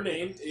 Ichi. Her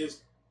name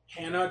is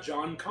Hannah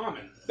John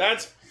Common.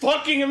 That's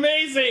fucking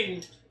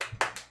amazing!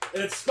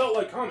 And it's spelled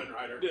like Common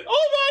Rider.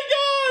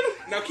 Oh my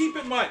god! Now keep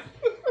in mind,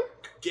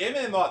 Gamma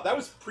and Lot, that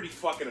was pretty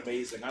fucking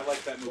amazing. I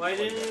like that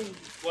movie.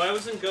 Why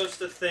wasn't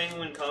Ghost a thing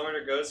when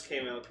Commodore Ghost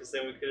came out? Because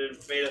then we could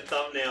have made a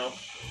thumbnail.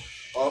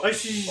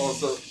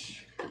 Also,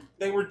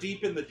 They were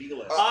deep in the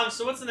deal.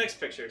 So what's the next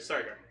picture?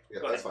 Sorry, Gar. yeah,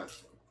 Go that's fine.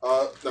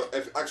 No,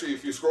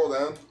 if you scroll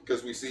down,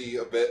 because we see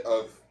a bit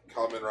of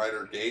Kamen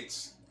Rider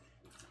Gates.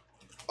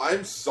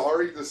 I'm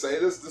sorry to say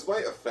this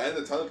might offend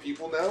a ton of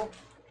people now.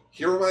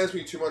 He reminds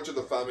me too much of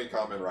the Family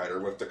Kamen Rider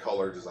with the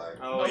color design.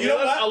 Oh, You know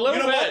what? a little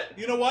you know bit. What?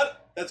 You know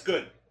what? That's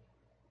good.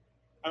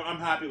 I'm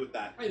happy with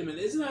that. Wait a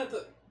minute, isn't that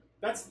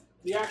that's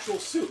the actual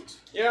suit?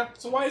 Yeah.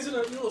 So why is it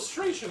an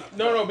illustration of it?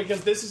 No,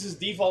 because this is his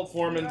default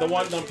form, and the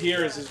one up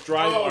here is his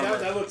drive Oh, armor.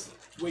 that looks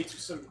way too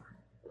similar.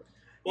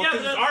 Well, Yeah,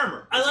 because it's the-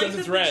 armor. I like 'cause that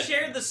it's they red.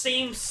 share the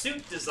same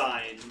suit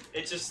design.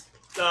 It just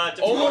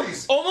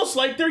Almost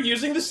like they're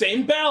using the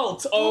same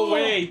belt. Oh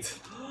wait.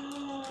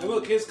 And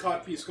look, his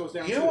cod piece goes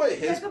down You too. know what Yeah,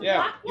 his? the yeah.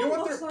 black You know one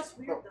what looks they're- less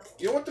weird though.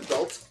 You know what the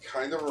belts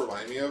kind of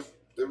remind me of?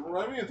 They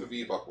remind me of the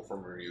V buckle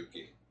from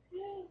Ryuki.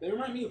 They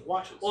remind me of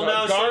watches. Well,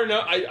 No, no, Gar, no,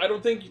 I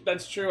don't think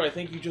that's true. I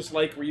think you just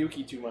like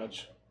Ryuki too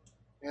much.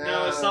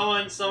 No,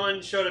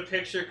 someone showed a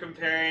picture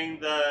comparing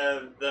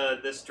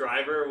this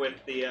driver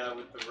with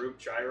the Roop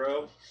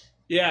gyro.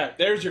 Yeah,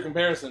 there's your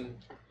comparison.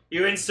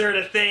 You insert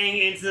a thing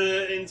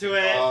into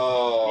it.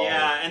 Oh.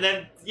 Yeah, and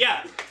then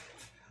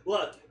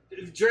look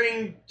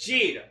during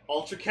G,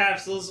 ultra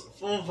capsules,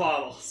 full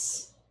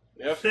bottles.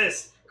 Yep.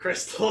 This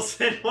crystals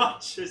and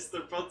watches.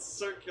 They're both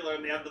circular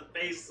and they have the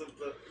face of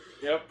the.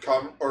 Yep.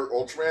 Or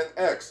Ultraman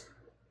X.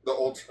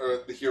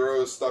 The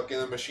hero is stuck in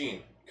a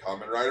machine.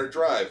 Kamen Rider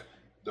Drive.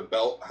 The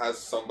belt has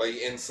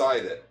somebody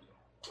inside it.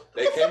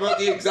 They came out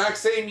the exact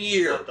same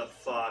year, What the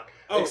fuck?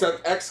 Oh,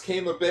 except X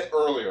came a bit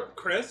earlier.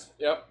 Chris,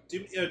 Yep.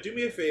 do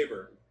me a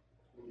favor.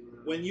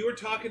 When you were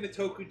talking to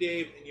Toku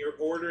Dave and you're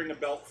ordering a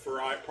belt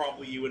for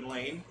probably you and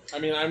Lane, I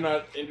mean, I'm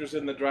not interested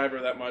in the driver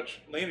that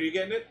much. Lane, are you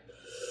getting it?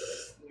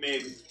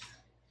 Maybe.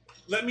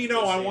 Let me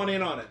know. We'll I see. want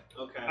in on it.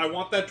 Okay. I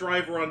want that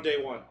driver on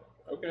day one.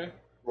 Okay.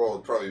 Well,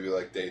 it'd probably be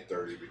like day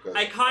 30 because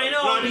I kind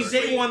of No, I mean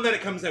honestly. day one that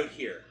it comes out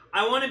here.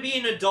 I want to be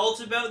an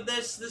adult about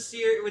this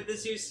year with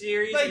this year's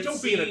series. Lane, and don't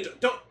see... be an adult.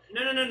 Don't,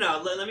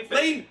 No. Let me finish.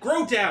 Lane,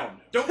 grow down.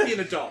 Don't be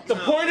an adult. The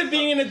No. point of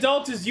being an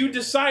adult is you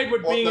decide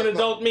what Well, being no, an no.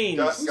 adult means.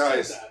 Gu- Who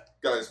guys, said that?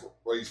 guys,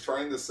 what he's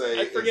trying to say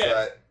I is forget.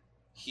 that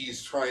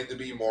he's trying to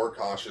be more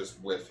cautious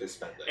with his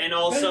spending. And Ben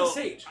also,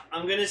 Sage.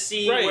 I'm gonna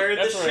see Right, where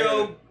the that's what I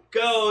show heard.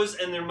 goes,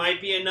 and there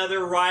might be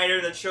another rider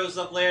that shows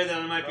up later.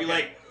 Then I might be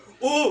like,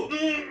 "Ooh,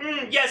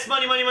 yes,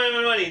 money."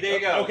 There you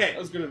go. Okay, That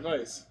was good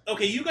advice.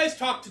 okay. You guys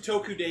talk to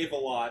Toku Dave a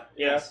lot.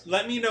 Yes.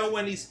 Let me know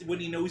when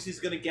he knows he's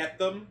gonna get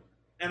them,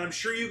 and I'm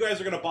sure you guys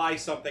are gonna buy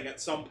something at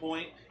some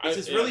point. It's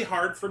just yeah. really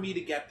hard for me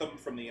to get them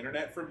from the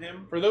internet from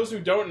him. For those who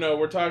don't know,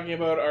 we're talking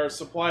about our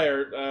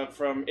supplier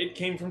from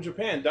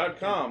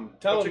itcamefromjapan.com.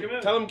 Go check 'em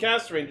out. Tell them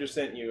Cast Ranger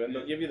sent you, and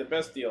they'll give you the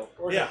best deal.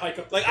 Or Yeah. to hike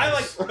up the Like I like,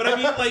 price. but I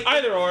mean like.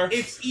 Either or.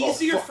 It's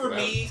easier fuck for that.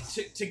 me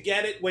to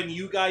get it when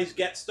you guys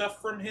get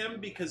stuff from him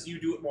because you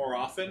do it more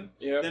often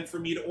Yep. than for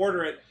me to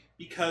order it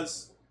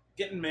because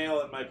getting mail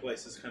at my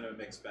place is kind of a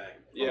mixed bag.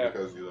 Yeah.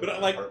 Because you live in But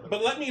an like, apartment.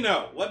 but let me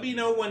know. Let me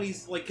know when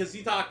he's like, because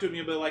he talked to me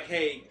about like,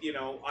 hey, you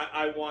know,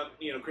 I want,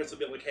 you know, Chris will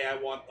be like, hey, I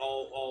want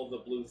all the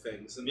blue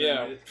things, and then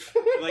Yeah.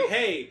 like,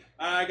 hey,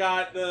 I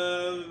got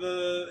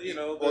the you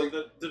know Well,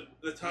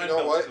 the time. You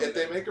know what? belts If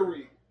they make a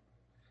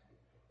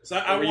so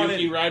I wanted.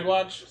 Ryuki Ride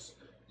Watch?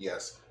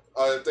 yes,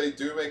 if they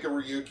do make a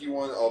Ryuki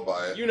one, I'll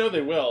buy it. You know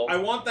they will. I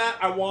want that.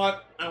 I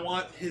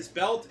want his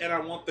belt, and I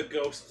want the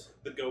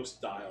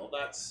ghost dial.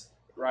 That's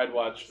Ride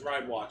Watch.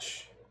 Ride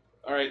Watch.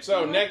 All right, so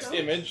You like next those?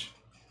 image.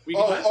 We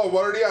What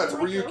are the odds? You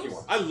like Ryuki those?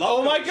 one. I love.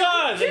 Oh my Ghost.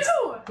 god! that's-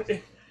 Two!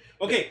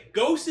 Okay,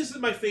 Ghost isn't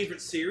my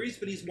favorite series,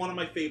 but he's one of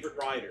my favorite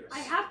riders. I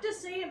have to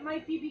say it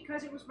might be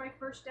because it was my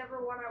first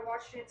ever one. I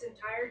watched in its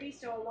entirety,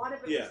 so a lot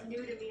of it Yeah. was new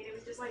to me, and it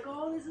was just like,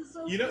 oh, this is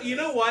so You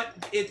know what?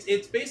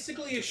 It's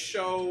basically a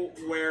show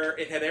where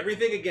it had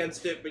everything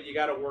against it, but you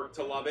got to work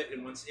to love it.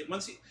 And once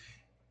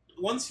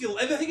you,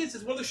 and the thing is,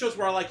 it's one of the shows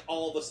where I liked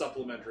all the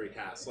supplementary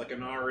casts. Like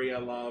Inari, I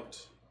loved.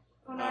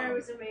 Onari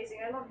was amazing.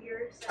 I love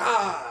yours.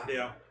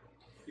 Yeah.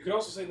 You could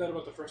also say that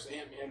about the first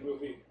Ant-Man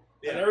movie.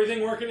 Yeah. And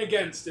everything working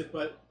against it,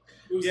 but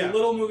it was Yeah. a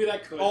little movie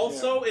that could.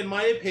 Also, in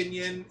my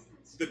opinion,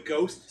 the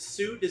Ghost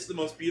suit is the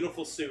most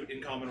beautiful suit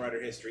in Kamen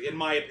Rider history, in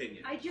my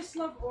opinion. I just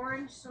love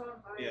orange, so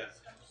I'm biased.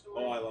 Yeah. I'm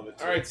sorry. Oh, I love it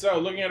too. All right, so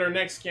looking at our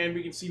next scan,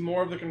 we can see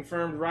more of the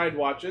confirmed Ride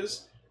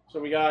Watches. So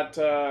we got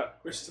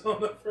We're still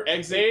on the first.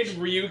 Exade,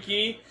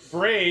 Ryuki,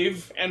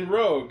 Brave, and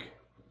Rogue.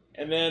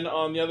 And then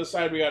on the other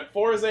side, we got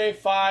Forze,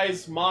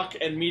 Fize, Mach,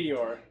 and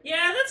Meteor.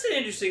 Yeah, that's an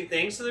interesting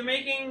thing. So they're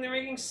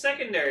making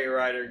secondary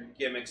rider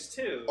gimmicks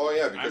too. Oh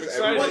yeah, I'm because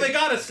excited. Well, everybody they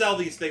gotta sell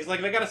these things. Like,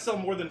 they gotta sell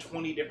more than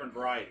 20 different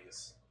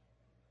varieties.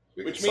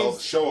 we which can sell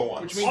means- show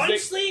one. which means- they-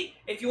 Honestly,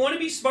 if you want to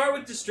be smart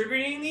with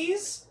distributing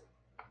these,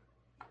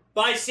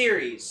 buy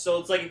series. So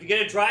it's like if you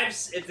get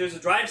if there's a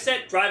drive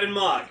set, drive and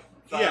Mach.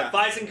 Yeah.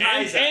 Fize and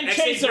Kaiser. And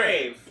Exade Chaser.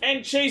 Brave.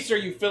 And Chaser,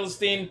 you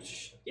Philistine.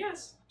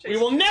 Yes. We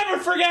will never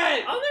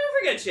forget! I'll never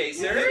forget We're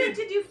Chaser. going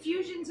to do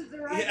fusions of the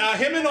right.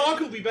 Him and Og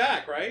will be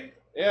back, right?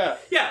 Yeah.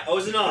 Yeah,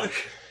 Ozanok.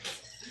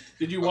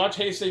 Did you watch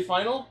Heisei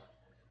Final?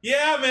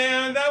 Yeah,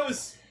 man, that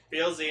was...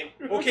 Feelzine.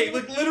 Okay,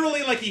 like,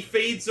 literally, like, he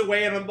fades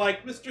away, and I'm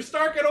like, Mr.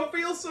 Stark, I don't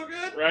feel so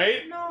good.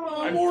 Right? No.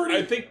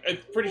 I'm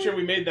pretty sure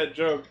we made that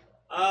joke.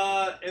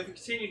 If we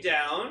continue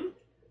down,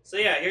 so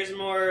yeah, here's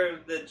more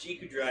of the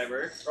Jiku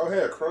driver. Oh hey,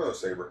 a Chrono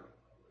Saber.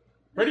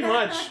 Pretty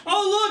much.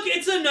 Oh look,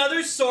 it's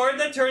another sword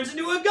that turns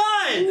into a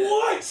gun.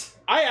 What?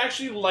 I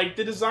actually like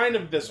the design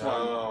of this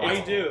one. No.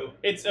 It's, I do.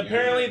 it's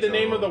apparently the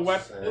name of the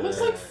weapon. It looks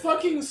like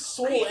fucking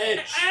Soul Edge.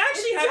 I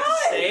actually have to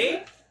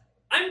say,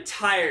 I'm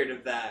tired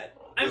of that.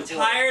 I'm Which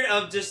one? tired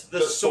of just the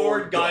The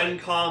sword sword gun gun.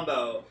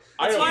 combo.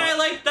 I That's don't why know. I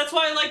like. That's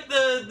why I like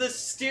the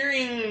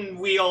steering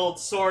wheel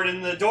sword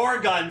and the door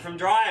gun from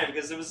Drive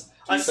because it was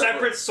a Two separate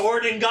separate.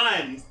 sword and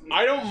gun.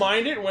 I don't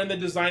mind it when the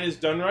design is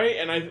done right,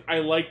 and I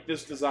like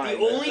this design.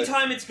 The only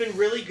time it's been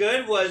really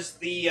good was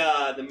the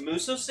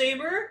Muso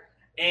saber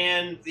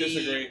and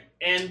Disagree.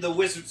 the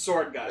wizard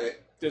sword gun.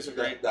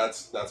 Disagree.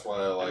 That's why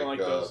I I like, don't like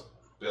those.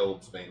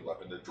 Build's main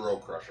weapon, the drill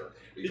crusher,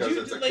 because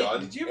you- it's a like, gun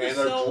did you ever and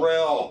sell- a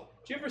drill.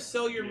 Did you ever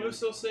sell your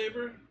Muso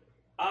Saber?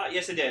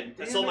 Yes, I did.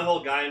 I Damn sold it. my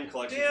whole Gaim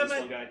collection Damn for this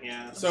it. one guy.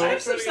 Yeah. So- I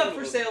have some stuff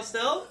for sale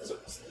still. So,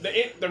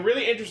 the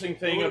really interesting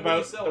thing What would you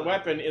about sell the it?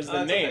 weapon is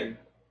the It's okay. name.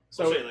 I'll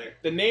So show you later.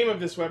 the name of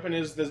this weapon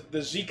is the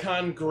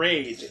Zikon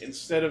Grade.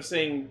 Instead of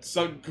saying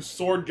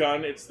sword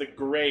gun, it's the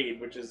Grade,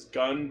 which is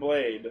gun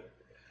blade.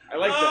 I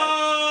like that.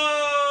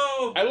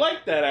 Oh! I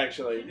like that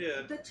actually.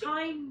 Yeah. The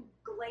time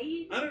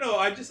glade? I don't know.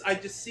 I just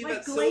see Like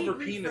that Glade silver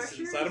penis refreshers?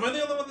 inside. Am I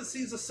the only one that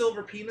sees a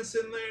silver penis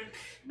in there?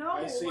 No,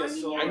 I see a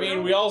silver- I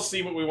mean, we all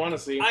see what we want to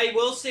see. I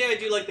will say I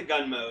do like the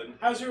gun mode.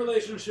 How's your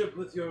relationship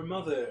with your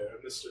mother,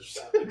 Mr.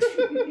 Savage?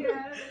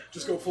 Yeah.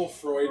 Just go full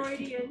Freud.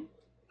 Freudian.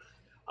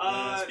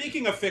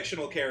 Speaking of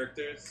fictional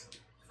characters,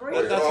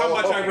 Freudian. that's how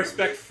much I Oh.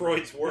 respect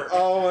Freud's work.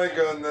 Oh my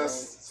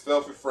goodness, it's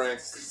Filthy Frank.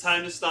 It's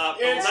time to stop.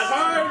 It's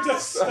time to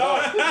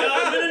stop.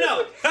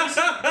 No.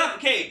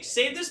 Okay,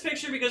 save this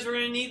picture because we're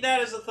gonna need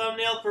that as a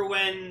thumbnail for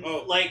when,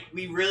 Oh. like,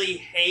 we really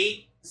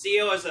hate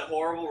Zio as a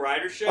horrible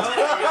rider show. And it's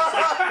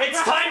like,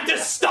 it's time to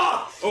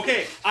stop.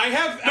 Okay, I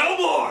have No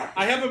more.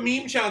 I have a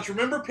meme challenge.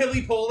 Remember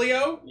Pilly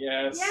Polio?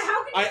 Yes. Yeah,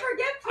 how can you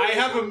forget I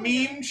have a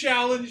Freudian? meme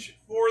challenge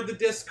for the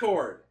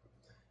Discord,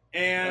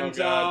 and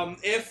Oh, God.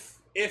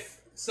 if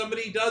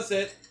somebody does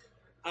it,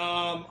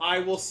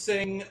 I will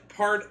sing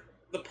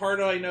the part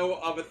I know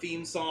of a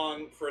theme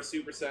song for a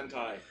Super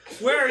Sentai.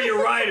 Where are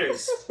your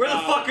riders? Where the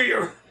fuck are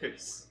your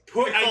riders?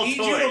 I need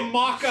you to Toy.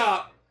 mock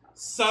up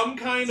some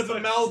kind of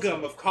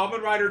amalgam of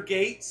Kamen Rider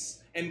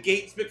Gates and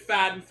Gates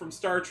McFadden from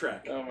Star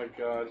Trek. Oh my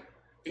god.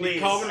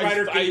 Please. Kamen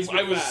Rider Gates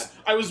McFadden.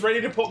 I was ready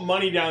to put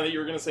money down that you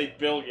were gonna say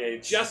Bill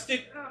Gates. Just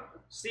it. Oh.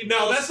 Steve No,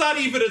 Bells. that's not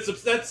even as.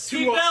 That's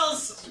Steve too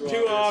Bells.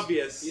 too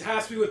obvious. It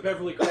has to be with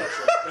Beverly Crusher.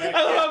 Okay?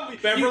 I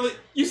love Beverly.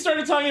 You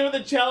started talking about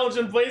the challenge,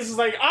 and Blaze was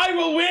like, "I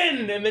will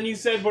win," and then you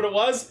said what it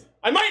was.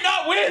 I might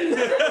not win.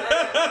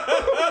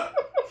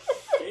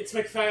 It's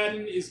Gates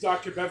McFadden is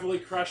Dr. Beverly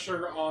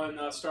Crusher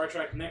on Star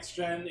Trek Next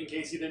Gen, in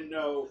case you didn't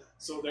know.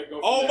 So there go.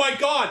 Oh my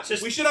God!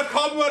 Just- we should have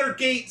Kamen Rider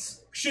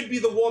Gates should be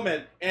the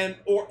woman and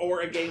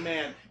or a gay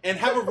man and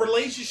have a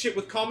relationship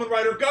with Kamen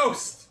Rider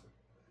Ghost.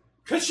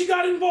 Because she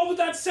got involved with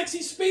that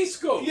sexy space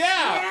ghost.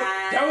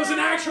 Yeah, That was an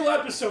actual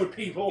episode,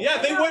 people.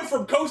 yeah. They went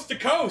from coast to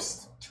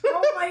coast.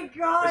 Oh my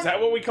god. Is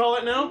that what we call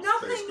it now?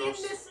 Nothing Space in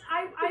Ghost? this.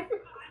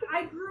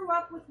 I grew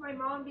up with my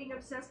mom being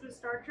obsessed with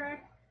Star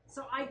Trek,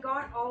 so I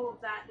got all of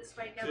that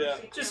despite never Yeah.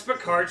 seeing Just it.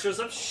 Picard shows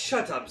up.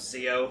 Shut up,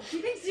 Zio. Do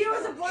you think Zio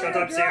is a boy Shut or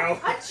a up, girl?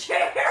 Zio. A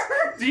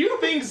chair. Do you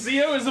think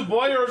Zio is a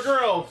boy or a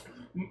girl?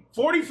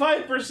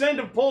 45%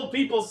 of polled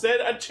people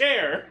said a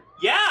chair.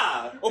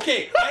 Yeah.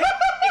 Okay,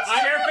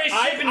 Chairface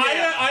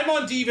Chippendale. I'm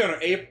on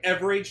DeviantArt,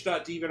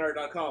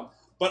 average.deviantart.com.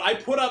 But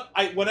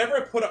whenever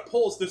I put up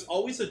polls, there's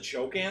always a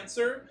joke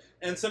answer,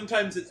 and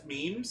sometimes it's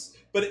memes.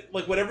 But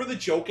like whatever the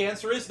joke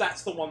answer is,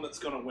 that's the one that's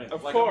gonna win.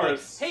 Of Like, I'm like,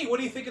 course. hey, what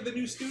do you think of the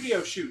new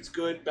studio shoots?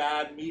 Good,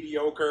 bad,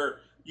 mediocre.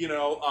 You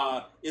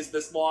know, is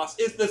this lost?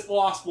 Is this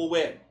lost? Will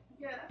win.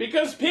 Yeah.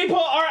 Because people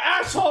are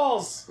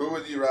assholes! Who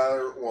would you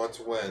rather want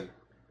to win?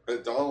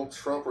 Donald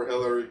Trump or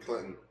Hillary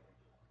Clinton?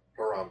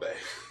 Harambe.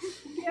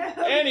 Yeah.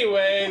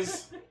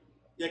 Anyways,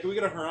 Yeah, can we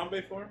get a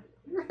Harambe for him?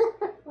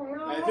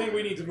 I think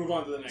we need to move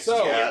on to the next. So-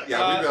 one. Yeah,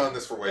 we've been on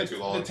this for way the, too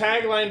long. the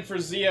tagline for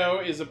Zio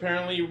is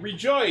apparently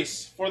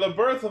 "Rejoice for the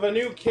birth of a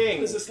new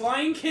king." Is this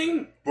Lion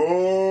King?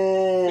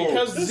 Boom!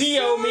 Because The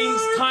Zio means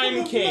circle Time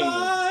of King.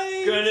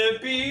 life. Gonna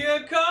be a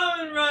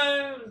Kamen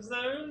Rider.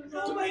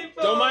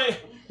 Don't mind.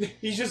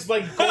 He's just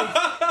like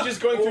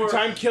going through Or-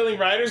 time killing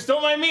riders.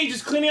 Don't mind me,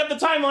 just cleaning up the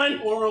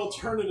timeline. Or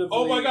alternatively,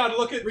 Oh my God!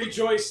 Look at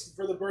Rejoice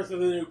for the birth of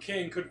the new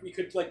king. We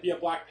could like be a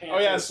Black Panther Oh,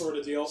 yes. sort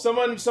of deal.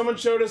 Someone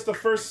showed us the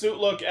first suit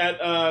look at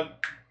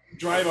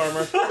Drive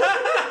Armor.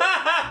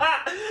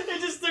 They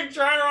just took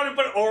Driver on and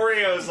put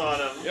Oreos on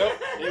him.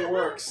 Yep. It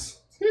works.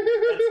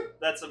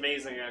 That's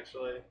amazing,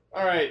 actually.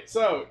 All right.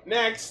 So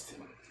next,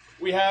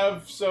 we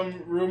have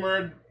some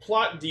rumored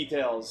plot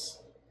details.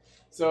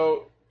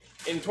 So,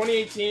 in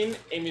 2018,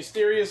 a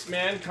mysterious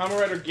man, Kamen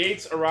Rider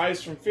Gates,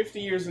 arrives from 50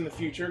 years in the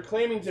future,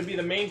 claiming to be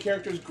the main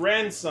character's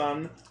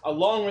grandson,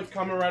 along with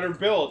Kamen Rider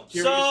Build.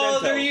 Kiryu So Sento.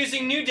 they're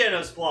using New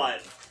Deno's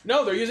plot.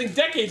 No, they're using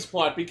Decade's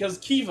plot because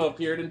Kiva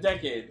appeared in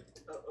Decade.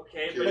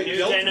 Okay, but Wait, New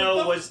Build Deno with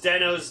them? was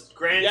Deno's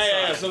grandson.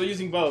 Yeah. So they're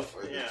using both.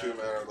 The Yeah. two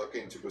men are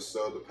looking to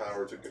bestow the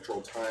power to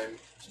control time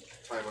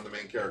on the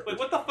main character. Wait,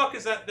 what the fuck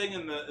is that thing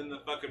in the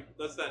fucking?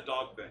 That's that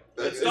dog thing.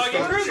 That's Doggy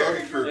Kruger.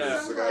 Doggy Kruger. Yeah.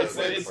 It's the guy It's,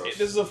 that made it's, the post.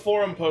 this is a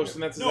forum post,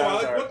 and that's his No,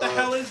 avatar. what the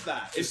hell is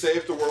that? To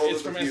save the world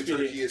it's in the from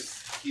future,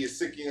 SPD. he is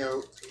seeking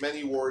out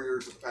many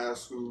warriors of the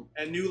past who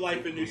And new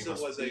life and new he must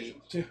civilization.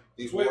 beat.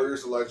 These Wait.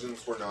 warriors of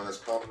legends were known as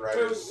Kamen Wait,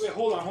 Riders. wait,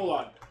 hold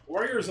on.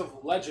 Warriors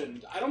of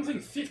Legend. I don't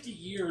think 50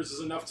 years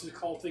is enough to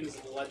call things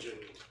legend.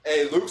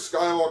 Hey, Luke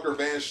Skywalker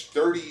vanished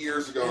 30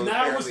 years ago. And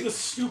that was apparently- the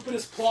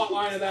stupidest plot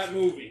line of that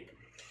movie.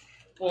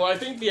 Well, I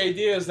think the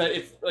idea is that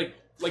if, like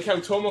how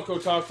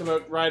Tomoko talked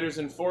about riders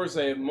in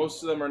Forza,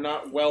 most of them are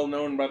not well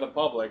known by the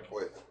public.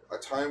 Wait, a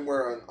time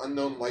where an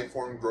unknown life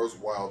form grows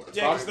wild. A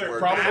Yeah, 'cause time they're where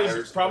Probably,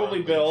 desires probably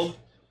are Build.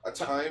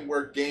 unleashed. A time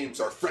where games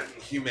are threatening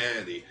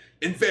humanity.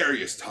 In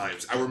various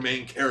times, our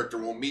main character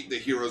will meet the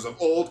heroes of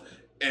old,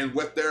 and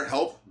with their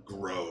help,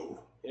 grow.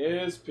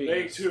 Is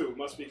They peace. too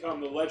must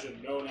become the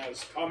legend known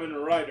as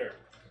Kamen Rider.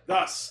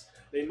 Thus,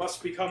 they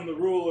must become the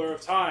ruler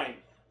of time.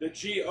 The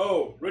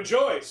G.O.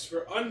 Rejoice,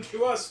 for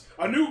unto us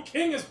a new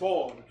king is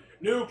born.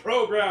 New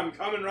program,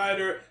 Kamen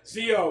Rider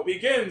Zio,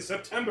 begins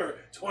September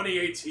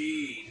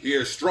 2018. He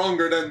is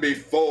stronger than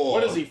before.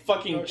 What is he,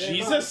 fucking Okay,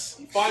 Jesus?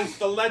 He finds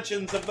the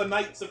legends of the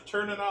Knights of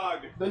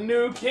Ternanog. The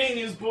new king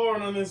is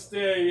born on this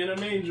day in a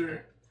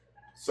manger.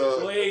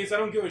 So, Blaze, I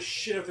don't give a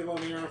shit if they've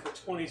only been around for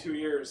 22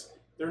 years.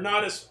 They're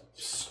not as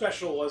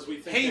special as we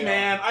think Hey they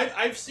man, are.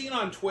 I've seen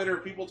on Twitter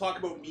people talk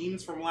about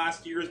memes from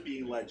last year as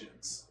being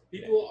legends.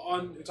 People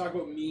who talk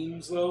about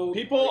memes, though.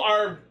 People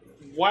are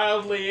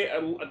wildly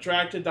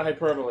attracted to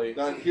hyperbole.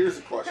 now here's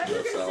a I question, thought you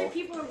were going to say Marcel.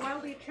 people are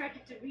wildly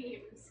attracted to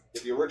memes.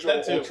 If the original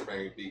That too.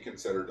 Ultraman be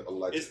considered a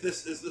legend?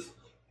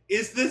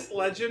 Is this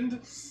legend?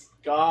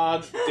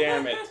 God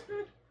damn it.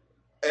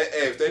 Hey,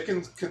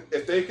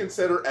 if they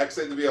consider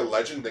X-A to be a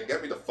legend, then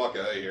get me the fuck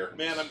out of here.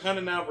 Man, I'm kind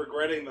of now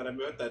regretting that I'm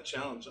at that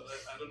challenge.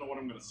 I don't know what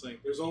I'm gonna sing.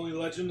 There's only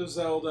Legend of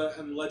Zelda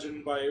and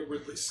Legend by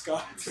Ridley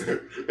Scott.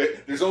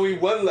 There's only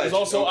one legend.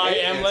 also I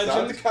okay? Am And it's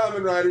Legend. not the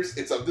Kamen Riders,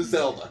 it's of the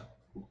Zelda.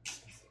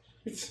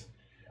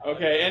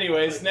 Okay,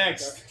 anyways,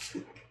 next.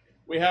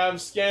 We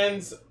have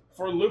scans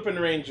for Lupin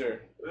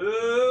Ranger.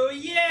 Ooh, They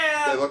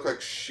yeah! look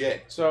like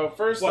shit. So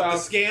first What the off,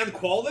 scan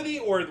quality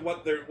or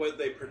what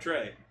they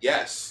portray?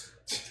 Yes.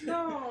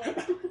 No. we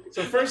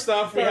That was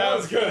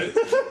have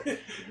good.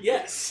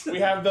 Yes. we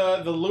have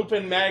the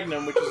Lupin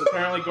Magnum, which is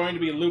apparently going to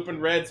be Lupin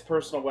Red's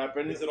personal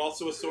weapon. Is it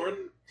also a sword?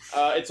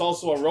 It's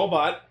also a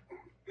robot.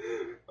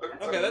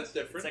 Okay, that's It's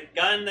different. a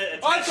gun that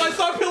Oh, I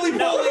saw Billy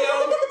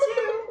Polio.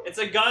 It's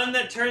a gun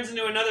that turns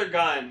into another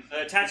gun,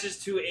 attaches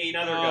to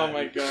another Oh gun.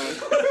 my god.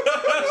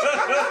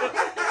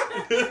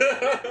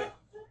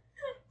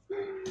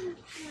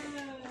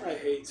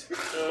 hate.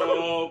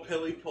 Oh,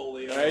 Pili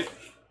Polio. Right?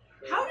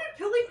 How did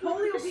Pili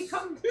Polio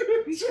become?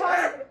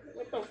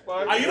 What the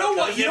fuck? You know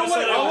what? You know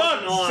what?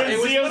 Oh, look, since It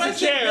was Zio's when I a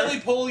said chair.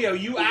 Pili Polio,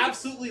 you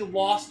absolutely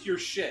lost your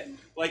shit.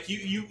 Like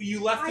you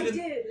left I it in,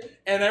 did.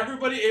 and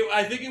everybody.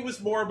 I think it was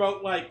more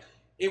about like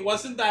it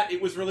wasn't that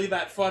it was really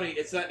that funny.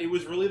 It's that it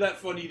was really that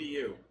funny to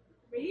you.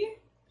 Me?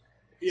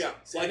 Yeah,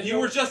 So I like didn't you know-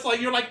 were just like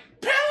you're like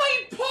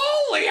Pili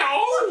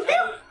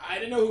Polio. I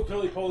didn't know who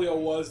Pili Polio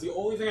was. The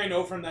only thing I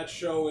know from that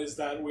show is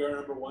that we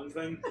are #1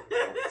 thing.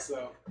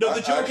 So No, I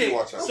the joke. actually Okay,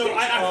 watched that. so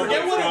I Oh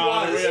forget my what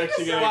God, it was. we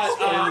actually gotta but,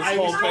 explain this I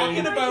whole was talking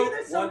thing.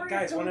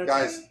 about.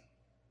 Guys,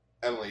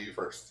 Emily, you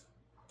first.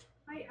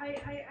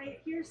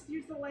 Here's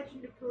the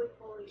legend of Pili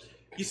Polio.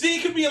 You see,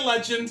 it could be a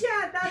legend.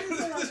 Yeah, that is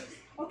a legend.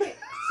 Okay,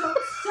 so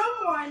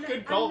someone,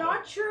 Good call. I'm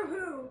not sure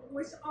who,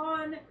 was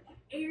on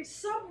a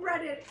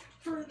subreddit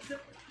for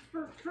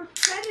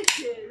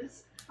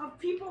fetishes of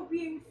people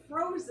being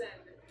frozen.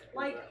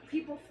 Like,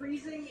 people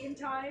freezing in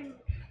time,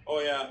 Oh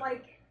yeah.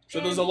 like... So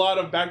there's a lot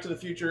of Back to the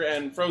Future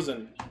and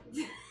Frozen.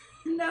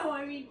 No,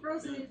 I mean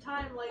frozen in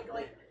time,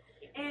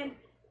 and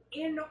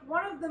in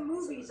one of the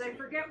movies, I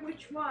forget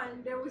which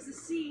one, there was a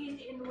scene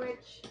in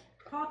which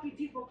Poppy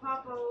People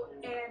Popo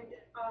and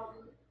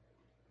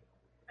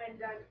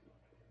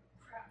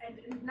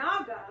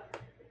Naga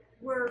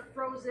were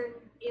frozen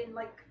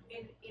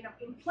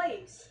in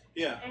place,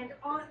 Yeah. and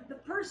the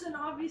person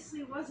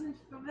obviously wasn't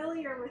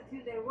familiar with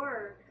who they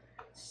were,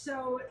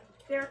 so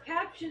their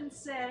caption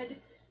said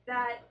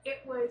that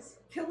it was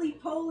Pili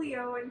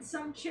Polio and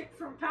some chick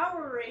from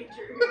Power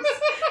Rangers.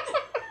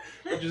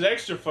 Which is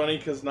extra funny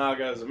because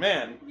Naga is a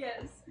man.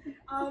 Yes.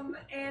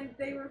 And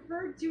they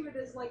referred to it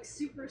as like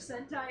Super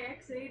Sentai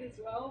X8 as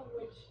well,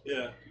 which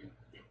Yeah.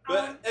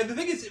 But and the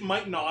thing is, it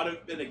might not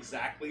have been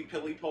exactly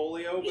Pili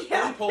Polio, but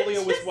Yeah, Pili Polio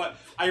it's was just- what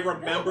I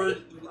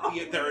remembered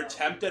Polio. their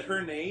attempt at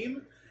her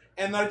name,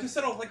 and I just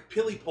said, "Oh, like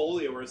Pili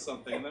Polio or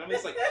something," and then I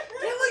was like,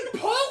 "Pili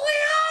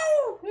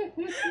Polio."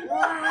 what?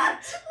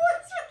 What's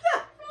with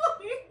that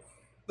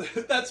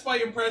voice? That's my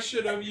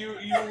impression of you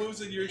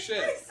losing your I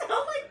shit. sound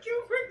like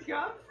Gilbert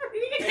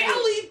Gottfried.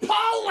 Pili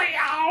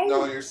Polio.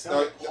 No, you're Sound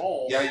like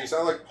Paul. yeah, you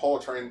sound like Paul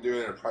trying to do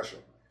an impression.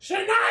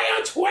 Shania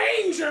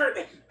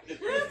Twanger.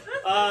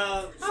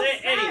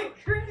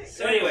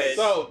 So anyways,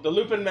 So, the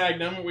Lupin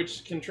Magnum,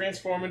 which can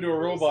transform into a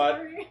robot,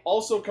 Sorry.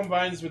 also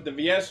combines with the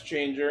VS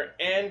Changer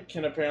and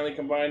can apparently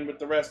combine with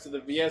the rest of the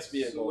VS So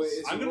vehicles.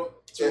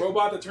 it's a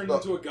robot that turned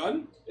into a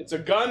gun? It's a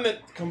gun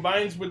that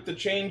combines with the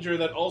Changer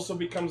that also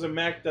becomes a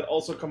mech that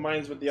also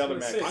combines with the other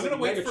It's mechs. I'm gonna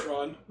like wait for-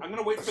 Megatron. I'm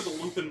gonna wait for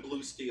the Lupin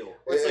Blue Steel.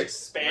 it's like It,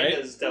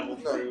 Spanda's devil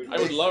No. fruit. I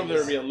would love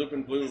there to be a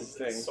Lupin Blue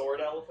thing.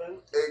 Sword elephant.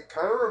 it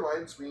kind of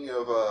reminds me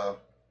of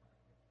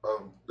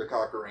the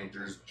Cocker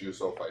Rangers,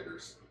 Juso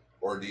Fighters,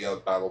 or the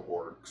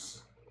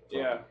Battleborgs.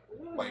 Yeah.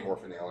 Mighty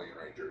Morphin Alien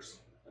Rangers.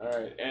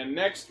 Alright, and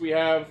next we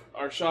have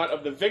our shot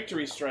of the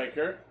Victory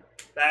Striker.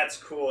 That's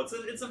cool.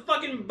 It's a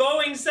fucking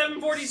Boeing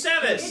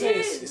 747. It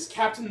is. Is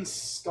Captain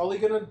Scully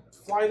gonna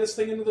fly this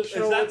thing into the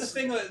show? Is that the It's-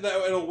 thing that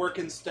it'll work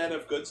instead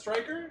of Good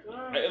Striker?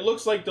 It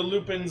looks like the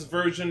Lupin's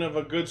version of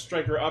a Good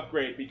Striker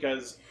upgrade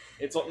because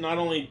it's not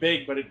only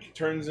big, but it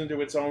turns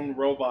into its own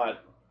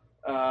robot.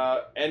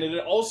 And it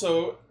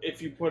also,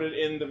 if you put it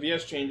in the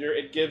VS Changer,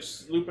 it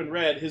gives Lupin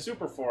Red his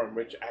super form,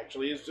 which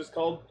actually is just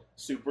called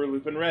Super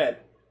Lupin Red.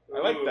 I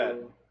like that.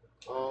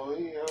 Oh,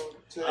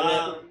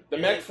 yeah. The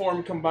mech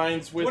form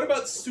combines with... What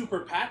about Super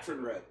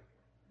Patron Red?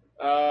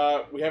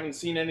 we haven't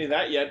seen any of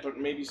that yet, but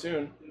maybe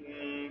soon.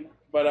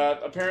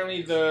 But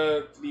apparently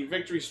the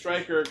Victory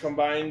Striker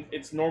combined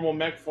its normal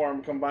mech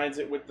form, combines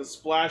it with the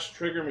Splash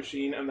Trigger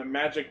Machine and the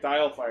Magic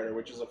Dial Fighter,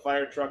 which is a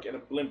fire truck and a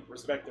blimp,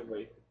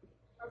 respectively.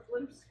 A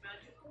glimpse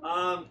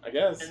magical. I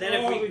guess. And then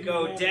if we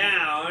go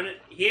down,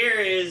 here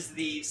is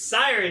the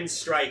Siren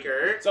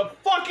Striker. It's a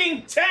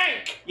fucking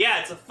tank! Yeah,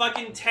 it's a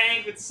fucking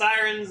tank with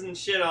sirens and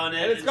shit on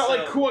it. And it's got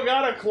like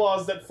Kuwagata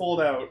claws that fold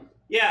out.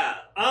 Yeah,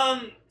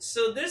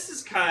 so this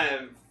is kind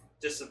of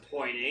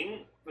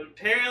disappointing, but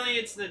apparently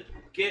it's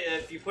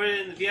if you put it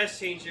in the VS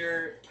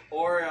Changer,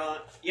 or,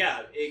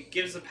 it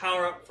gives a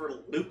power-up for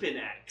Lupin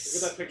Look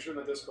X. at that picture in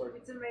the Discord.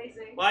 It's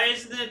amazing. Why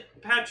isn't it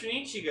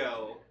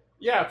Patronichigo?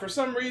 Yeah, for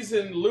some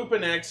reason,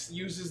 Lupin X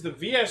uses the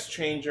VS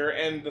Changer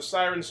and the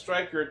Siren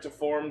Striker to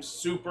form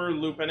Super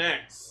Lupin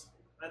X.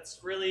 That's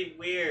really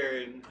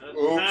weird.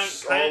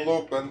 Oops, all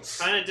Lupins.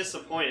 Kind of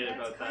disappointed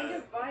That's about kind that.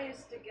 of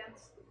biased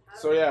against the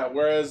So yeah,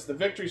 whereas the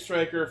Victory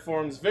Striker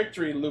forms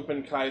Victory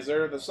Lupin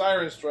Kaiser, the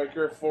Siren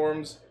Striker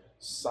forms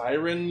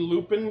Siren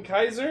Lupin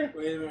Kaiser?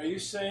 Wait a minute, are you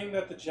saying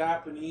that the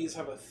Japanese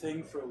have a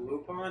thing for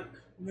Lupin?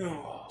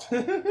 No.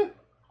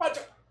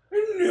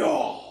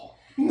 No.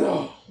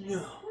 No.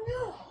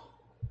 No.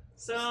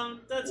 So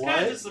that's What?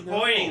 kind of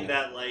disappointing No.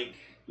 that, like,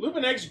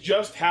 Lupin X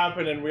just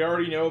happened and we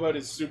already know about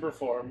his super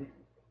form.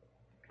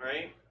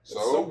 right? So,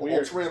 so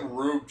weird. Ultraman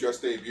Rube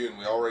just debuted, and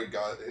we already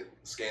got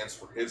scans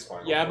for his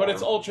final Yeah, but form,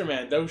 it's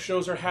Ultraman. Those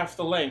shows are half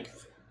the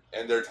length.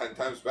 and they're 10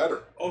 times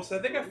better. Oh, so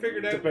I think I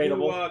figured out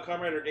Debatable. who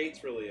Comrade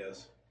Gates really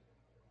is.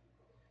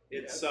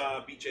 It's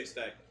BJ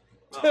Stagg.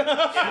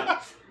 Yeah.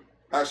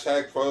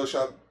 Hashtag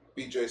Photoshop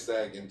BJ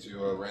Stagg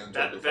into a random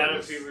topic.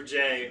 Battle Fever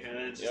J, and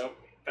then just Yep.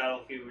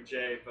 Battle Fever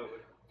J, but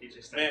with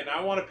DJ Stagg. Man,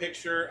 I want a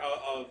picture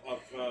of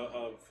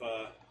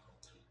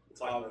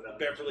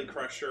Beverly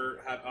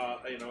Crusher,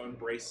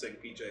 embracing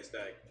BJ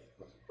Stagg.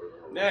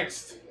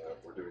 Next.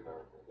 We're doing that.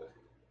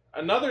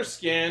 Another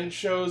scan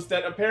shows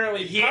that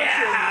apparently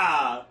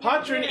Yeah!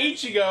 Patron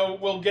Ichigo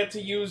will get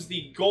to use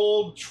the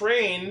gold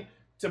train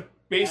to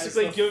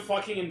basically As the give.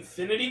 fucking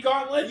Infinity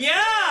Gauntlet.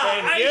 Yeah!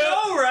 Thank I you.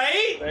 know,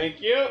 right?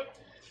 Thank you.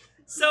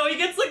 So he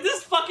gets like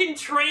this fucking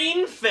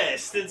train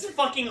fist. It's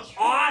fucking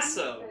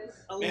awesome.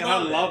 Man,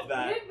 I love You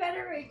that. did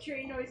better make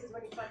train noises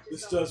when he punches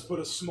This someone. does put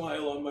a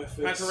smile on my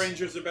face. Panther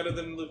Rangers are better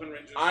than Lupin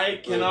Rangers.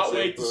 I cannot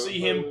wait to see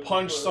him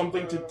punch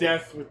something to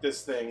death with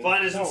this thing.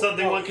 Fun isn't No,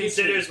 something no, one Ichi.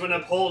 considers when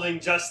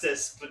upholding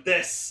justice, but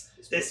this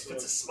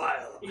puts a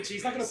smile. on my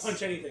He's not gonna face.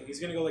 punch anything.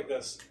 He's gonna go like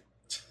this.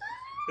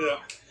 Yeah.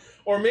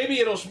 Or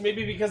maybe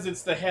maybe because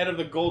it's the head of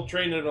the gold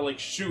train, it'll like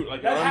shoot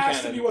like That an has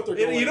to cannon. be what they're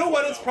going You know for,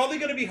 what? It's though. probably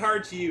going to be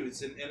hard to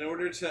use. In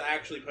order to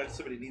actually punch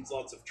somebody, it needs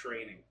lots of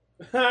training.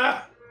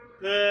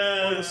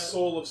 Or the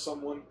soul of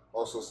someone.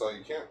 Also, so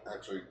you can't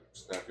actually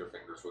snap your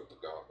fingers with the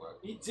gauntlet.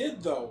 He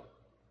did though.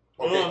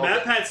 Oh,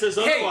 MatPat says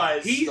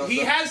otherwise. He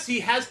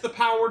has the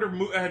power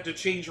to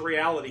change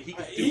reality. He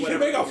can do He can whatever.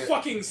 make a Yeah.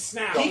 fucking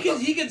snap.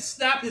 He can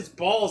snap his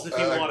balls if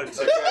he wanted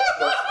to.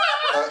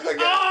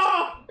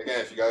 Again,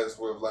 if you guys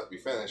would have let me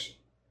finish,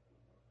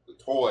 the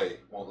toy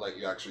won't let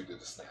you actually do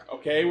the snap.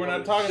 Okay, we're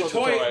not talking The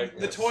about the toy, toy.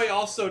 the toy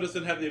also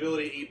doesn't have the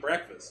ability to eat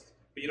breakfast,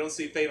 but you don't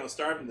see Thanos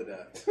starving to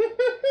death.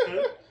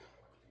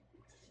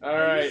 All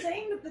Are you right.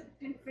 saying that the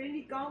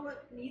Infinity Gauntlet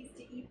needs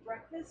to eat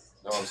breakfast?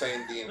 No, I'm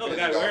saying the No, the Infinity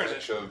guy wearing Gauntlet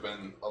it. should have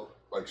been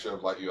should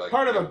have let you like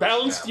Part of a do the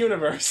balanced snap.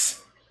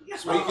 universe.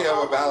 Speaking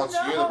of a balanced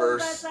No,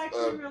 universe, that's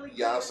actually really good.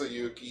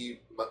 Yasuyuki.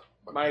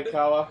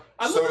 Maikawa.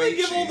 I love they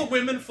give all Soichi. the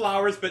women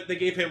flowers, but they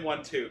gave him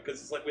one too,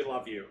 because it's like, we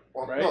love you.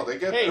 Well, Right? no, they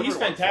get Hey, he's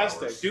everyone fantastic.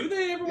 flowers. Do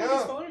they ever want Yeah.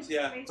 these flowers?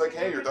 Yeah. It's like,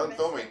 hey, you're done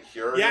filming.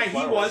 Here are Yeah, your he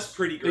flowers. was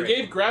pretty They great.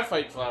 gave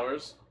graphite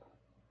flowers.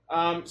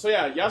 So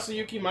yeah,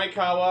 Yasuyuki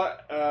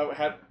Maikawa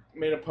had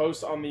made a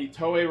post on the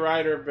Toei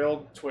Rider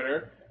Build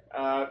Twitter,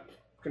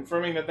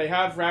 confirming that they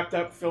have wrapped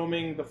up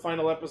filming the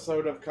final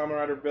episode of Kamen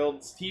Rider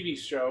Build's TV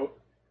show,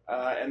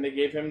 and they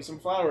gave him some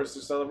flowers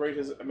to celebrate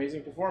his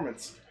amazing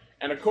performance.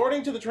 And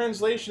according to the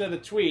translation of the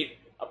tweet,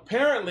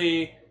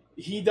 apparently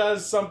he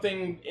does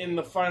something in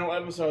the final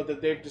episode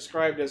that they've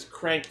described as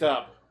cranked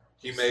up.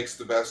 He makes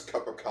the best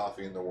cup of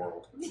coffee in the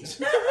world. He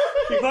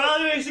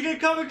finally makes a good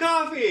cup of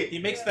coffee. He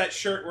makes that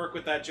shirt work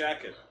with that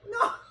jacket.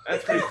 No.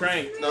 That's pretty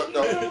cranked.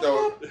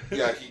 No.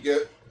 Yeah, he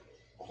get.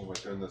 Oh my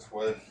goodness,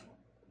 what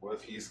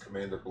if he's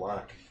Commander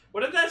Black?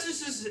 What if that's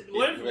just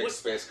He makes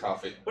space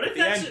coffee. what if At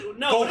the that's end,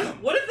 no? Gold.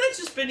 What if that's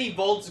just been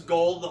Evolved's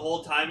goal the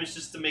whole time? Is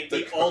just to make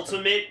the The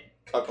ultimate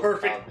Cup of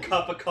perfect coffee.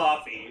 cup of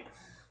coffee.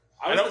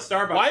 I was at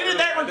Starbucks. Why did earlier,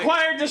 that I think-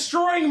 require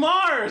destroying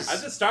Mars? I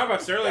was at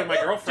Starbucks earlier, and my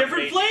girlfriend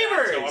Different made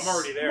that, flavors! so I'm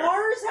already there.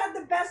 Mars had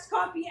the best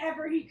coffee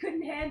ever. He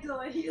couldn't handle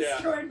it. He Yeah.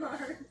 destroyed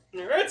Mars.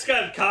 It's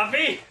got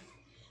coffee.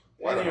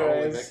 Why the hell are we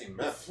Anyways. making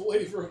The meth?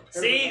 flavor of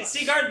See, paradise.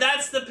 Seaguard,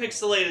 that's the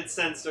pixelated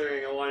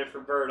censoring I wanted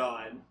for Bird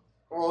on.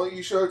 Well,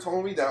 you should have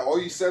told me that.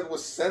 All you said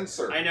was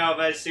censor. I know,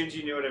 but I assumed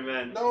you knew what I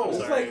meant. No. I'm It's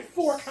There's sorry. like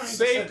 4 kinds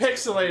Say of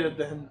sense. pixelated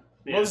then.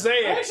 Yeah. I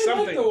Mosaic, actually like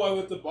something. the one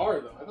with the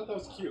bar though. I thought that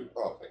was cute.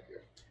 Oh, thank you.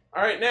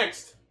 Alright,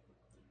 next.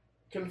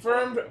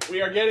 Confirmed,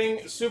 we are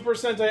getting Super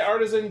Sentai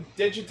Artisan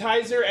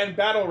Digitizer and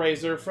Battle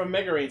Razor from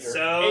Mega Ranger.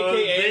 So,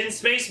 AKA then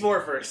Space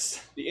Morphers.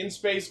 the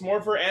In-Space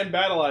Morpher and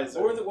Battleizer.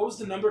 What was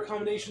the number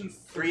combination?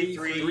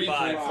 335.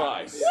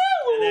 335.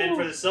 And then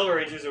for the Silver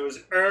Rangers, it was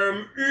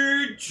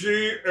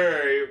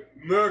MEGA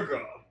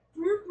Mega.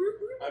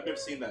 I've never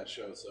seen that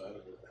show, so I don't know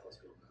what the hell's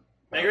going on.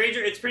 Mega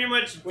Ranger, it's pretty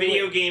much Wait,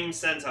 video game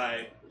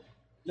Sentai.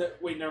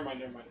 Wait, never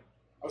mind.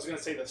 I was gonna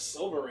say the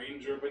Silver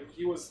Ranger, but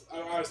he was.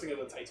 I was thinking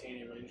of the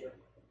Titanium Ranger.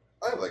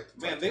 I like.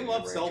 the Man, they Titanium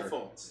love cell Ranger.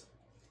 phones.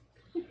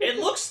 It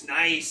looks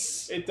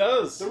nice. It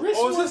does. The wrist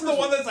Oh, is this the warmers-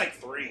 one that's like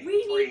 3?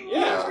 We need more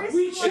Yeah, wrist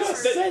we warmers.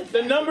 just said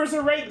The numbers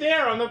are right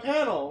there on the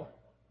panel.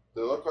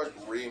 They look like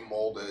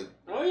remolded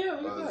Oh yeah,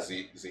 look at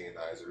that.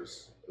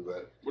 Xenizers.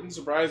 That Wouldn't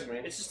surprise me,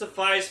 It's just a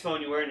Fies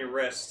phone you wear on your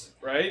wrist.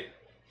 right?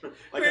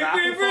 Like an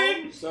Apple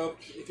phone? So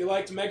if you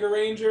liked Mega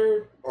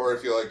Ranger, or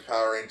if you like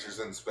Power Rangers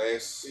in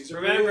space. these are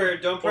Remember,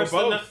 don't press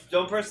both.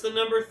 don't press the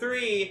number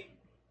 3.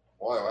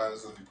 Why? Why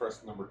is it if you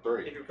press number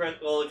 3? If you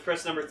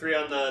press number 3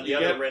 on the You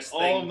other get wrist all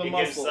thing, of the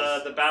it gives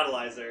muscles. the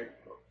battleizer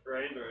for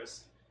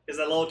Andros. Because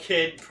that little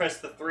kid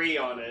pressed the 3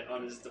 on it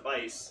on his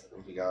device.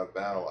 You got a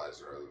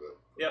battleizer out of it.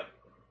 Yep,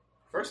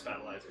 first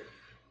battleizer.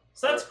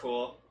 So that's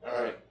cool.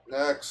 Alright,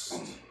 next.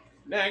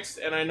 Next,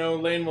 and I know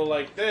Lane will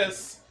like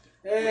this,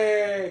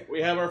 Hey, we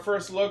have our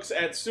first looks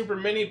at Super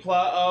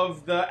Mini-Pla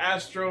of the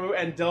Astro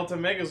and Delta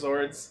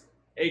Megazords,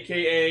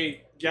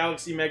 aka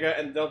Galaxy Mega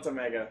and Delta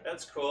Mega.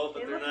 That's cool,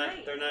 but They look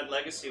nice. they're not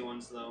legacy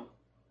ones though.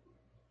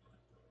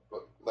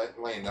 But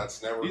Lane,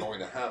 that's never These- going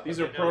to happen. These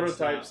are I know,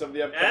 prototypes of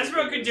the upcoming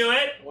Hasbro could figures. do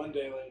it. one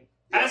day, Lane.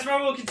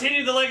 Hasbro will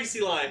continue the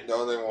legacy line.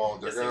 No, they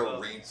won't. They're Yes, they gonna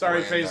will. rebrand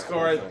Sorry, that Phase whole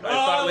Core. thing. I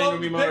thought Lane love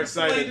would be the more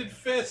excited. pixelated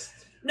fist.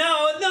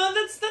 No,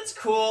 that's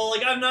cool.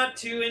 Like I'm not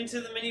too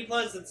into the mini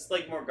plus. It's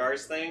like more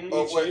Gar's thing.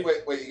 Oh wait!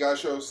 You gotta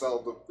show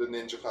Cell the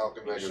Ninja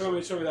Falcon Mega. Show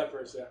me that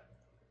first, yeah.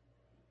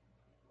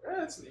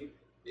 That's neat.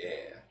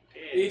 Yeah.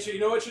 You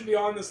know what should be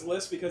on this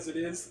list because it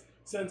is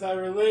Sentai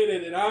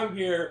related, and I'm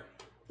here.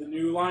 The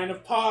new line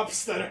of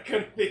pops that are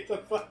gonna be the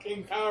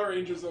fucking Power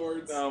Ranger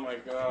Zords. Oh my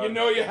god. You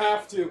know you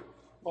have to.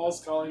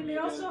 Paul's calling And me they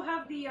again. also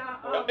have the.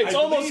 It's I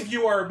almost- believe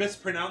you are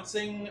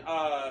mispronouncing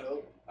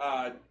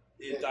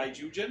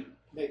Daijujin.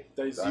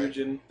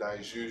 Daijujin.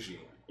 Daijuji.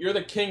 You're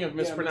the king of Yeah,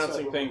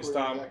 mispronouncing we're things,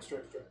 Tom. Extra.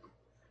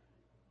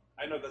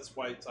 I know that's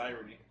why it's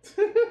irony.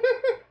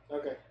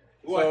 Okay.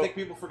 Ooh, I So- think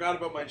people forgot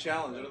about my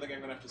challenge. I don't think I'm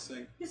gonna have to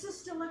sing. This is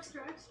still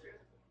extra.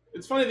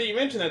 It's funny that you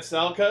mentioned that,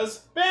 Sal, because,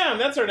 bam,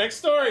 that's our next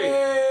story.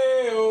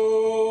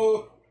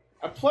 Hey-oh.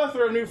 A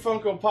plethora of new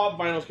Funko Pop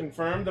vinyls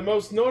confirmed, the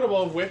most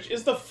notable of which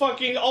is the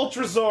fucking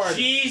Ultra Zord.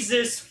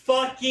 Jesus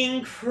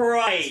fucking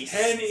Christ!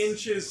 10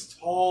 inches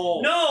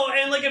tall. No,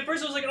 and like at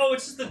first I was like, oh,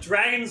 it's just the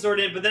Dragon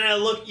Zord in, but then I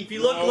look, if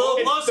you look No, a little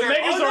it's closer, the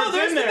oh no, Megazord's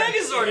there's in the there.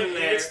 Megazord in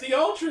there. It's the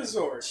Ultra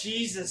Zord.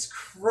 Jesus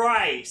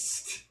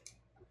Christ!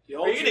 The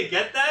Are you Ultra- gonna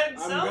get that? I'm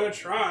Sal? gonna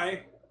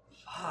try.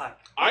 Fuck.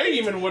 I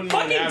even wouldn't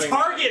mind Fucking having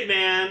Target,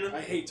 man. I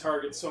hate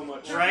Target so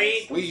much.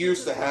 Right? We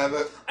used to have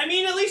it. I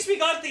mean, at least we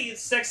got the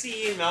sexy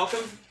Ian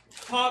Malcolm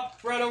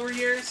pop brought over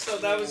here, so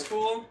that was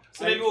cool.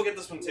 So maybe we'll get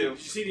this one Did too. you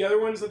see the other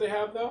ones that they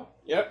have though?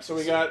 Yep, so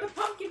we got The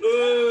pumpkin.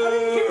 I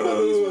don't care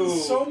about these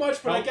ones so Ooh.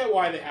 much, but I get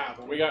why they have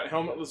them. we got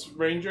Helmetless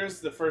Rangers,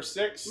 the first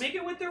 6. Make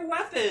it with their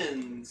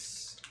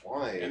weapons.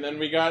 Why? And then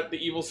we got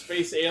the Evil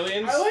Space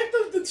Aliens, I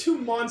like the two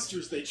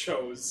monsters they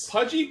chose.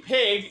 Pudgy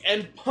Pig,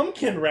 and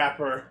Pumpkin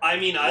Wrapper. I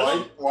mean, I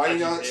love why Pudgy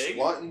not Pig.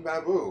 Swat and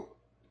Babu?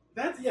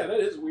 That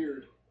is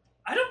weird.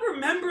 I don't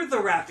remember the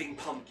rapping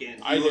pumpkin.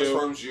 I He was do.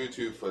 from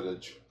YouTube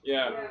footage.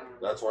 Yeah.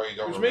 That's why you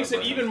don't. Which makes it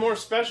remember him. even more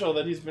special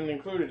that he's been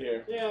included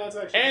here. Yeah, that's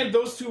actually. And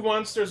those two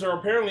monsters are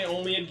apparently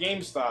only at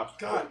GameStop.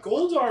 God,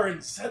 Goldar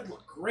and Zed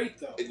look great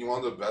though. And you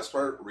want the best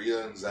part?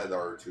 Rita and Zed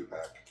are a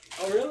 2-pack.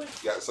 Oh really?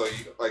 Yeah, so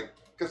you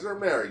because they're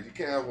married, you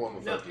can't have one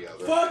without the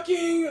other.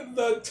 Fucking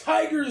the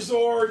Tiger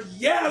Zord,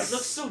 yes. It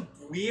looks so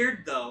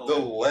weird though. The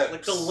lips.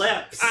 Like the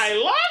lips. I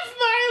love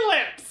my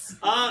lips!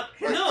 No, I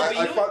but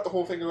you know thought the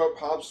whole thing about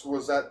Pops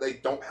was that they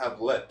don't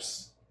have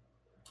lips.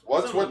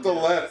 What's Some with of the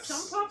them do. lips?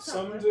 Some pops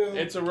Some have do.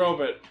 It's a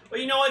robot.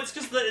 Well, you know what? It's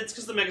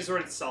because the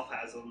Megazord itself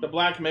has them. The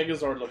black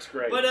Megazord looks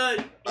great. But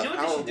you know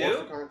what they should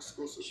do? Morphicon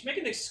exclusive. They should make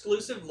an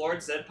exclusive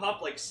Lord Zed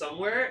pop like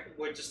somewhere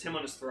with just him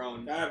on his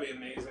throne. That'd be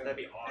amazing. That'd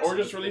be awesome. Or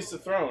just release the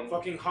throne.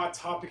 Fucking Hot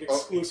Topic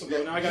exclusive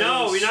though. Now I gotta No,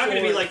 go to we're the not going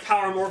to be store. like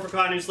Power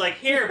Morphicon who's like,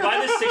 here,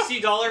 buy the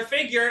 $60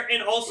 figure,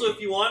 and also if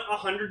you want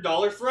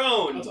 $100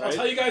 throne. I'll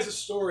tell you guys a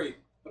story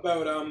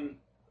about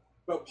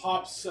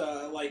Pops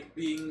like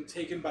being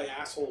taken by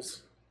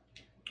assholes.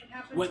 It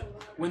happens When a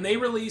lot. when they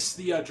released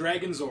the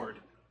Dragon Zord,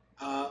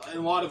 and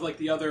a lot of like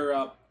the other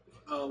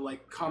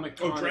like Comic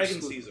Con Oh,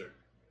 Dragon Caesar.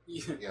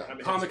 Yeah. I'm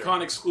a Comic hipster.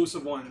 Con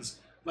exclusive ones.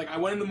 Like I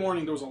went in the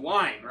morning, there was a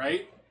line,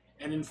 right?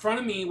 And in front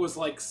of me was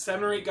like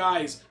 7 or 8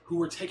 guys who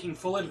were taking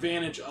full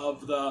advantage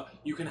of the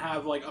you can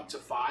have like up to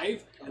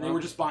 5, and they were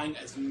just buying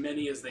as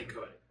many as they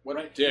could.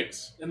 What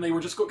dicks. And they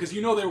were just because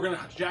you know they were going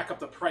to jack up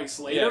the price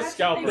later. Yeah, That's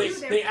scalpers. what They, do.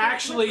 They're they fat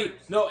actually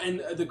flippers. no,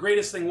 and the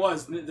greatest thing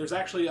was there's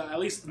actually at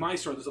least my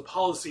store there's a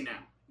policy now.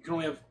 You can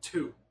only have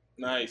 2.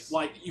 Nice.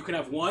 Like you can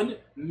have 1,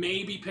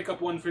 maybe pick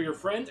up 1 for your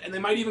friend, and they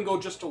might even go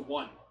just to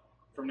 1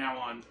 from now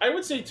on. I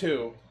would say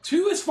 2.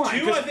 2 is fine.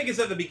 2, 'cause- I think, is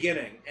at the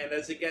beginning, and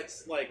as it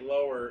gets like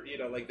lower,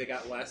 like they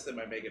got less, they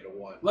might make it to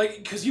 1. Like,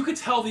 because you could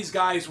tell these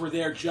guys were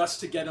there just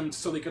to get them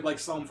so they could like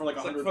sell them for like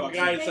It's like $100 fucking bucks.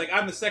 guy, it's like,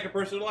 I'm the second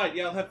person in line.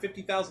 Yeah, I'll have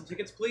 50,000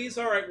 tickets, please.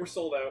 All right, we're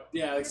sold out.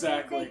 Yeah, They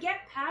exactly.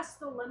 get past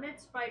the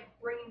limits by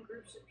bringing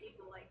groups of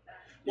people like that.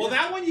 Well,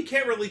 Yeah. that one you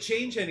can't really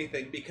change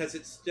anything because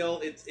it's still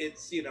it's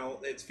it's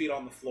feet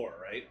on the floor,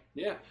 right?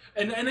 Yeah,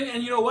 and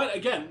you know what?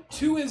 Again,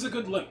 2 is a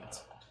good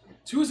limit.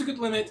 2 is a good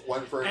limit.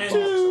 One for And- Pops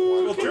and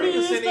one Well, for during the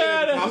Is San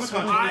that Diego a- Comic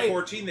Con I-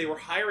 2014, they were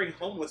hiring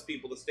homeless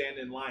people to stand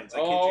in lines. I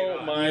kid you Oh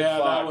not. my Yeah,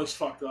 fuck. that was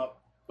fucked up.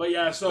 But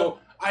yeah, so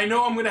I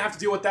know I'm gonna have to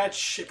deal with that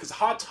shit because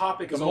Hot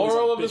Topic The is always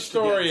moral a of the bitch to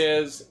story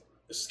get. is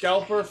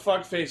scalper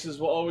fuckfaces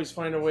will always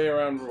find a way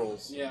around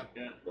rules. Yeah.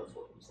 That's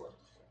what it's like.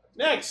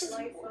 Next,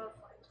 Life of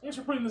Thanks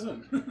for putting this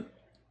in.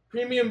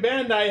 Premium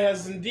Bandai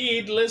has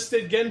indeed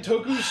listed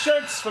Gentoku's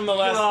shirts from the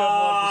last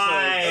couple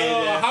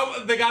episodes. God.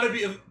 How they gotta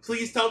be?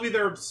 Please tell me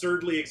they're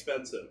absurdly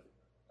expensive.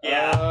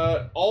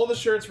 Yeah. All the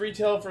shirts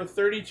retail for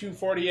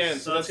 $32.40 yen, so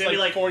So that's it's gonna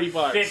like be like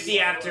 $40. 50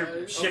 after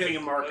Okay. shipping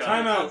and markup.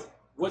 Time out.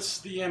 What's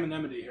the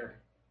anonymity here?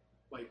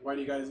 Like, why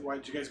did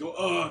you guys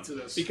go to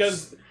this?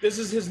 Because this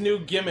is his new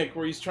gimmick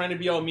where he's trying to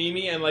be all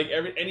memey and like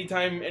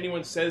anytime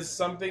anyone says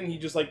something, he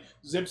just like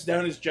zips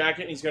down his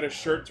jacket and he's got a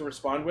shirt to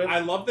respond with. I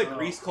love that Oh.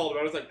 Grease called him.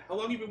 I was like, how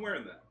long you been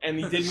wearing that? And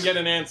he didn't get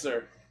an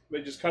answer.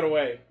 They just cut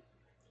away.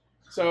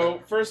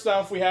 So first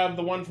off, we have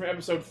the one from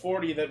episode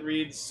 40 that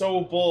reads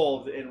 "So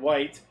Bold" in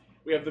white.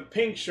 We have the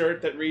pink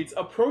shirt that reads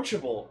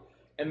 "Approachable."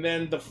 And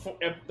then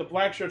the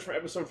black shirt from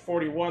episode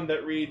 41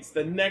 that reads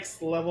 "The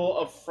Next Level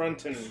of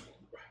Frontin."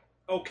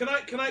 Oh, can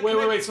I?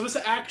 Wait. So this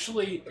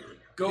actually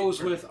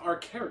goes with our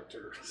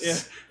characters.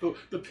 Yeah.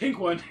 The pink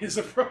one is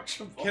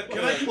approachable. Can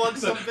I plug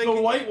something?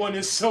 The white one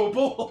is so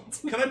bold.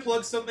 Can I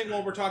plug something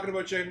while we're talking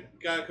about Jen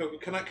Coco?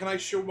 Can I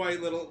show my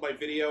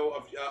video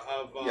of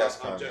Yes,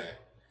 of Kanye. Jen?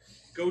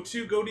 Go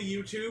to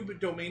YouTube,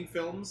 Domain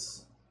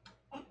Films.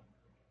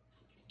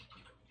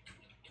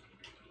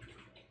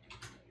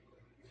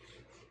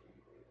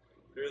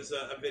 There's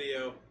a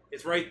video.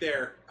 It's right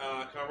there.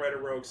 Comrade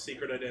Rogue's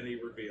secret identity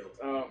revealed.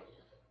 Oh.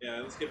 Yeah,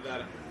 let's give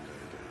that a...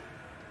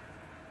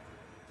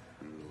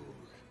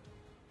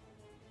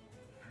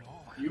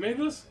 You made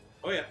this?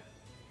 Oh, yeah.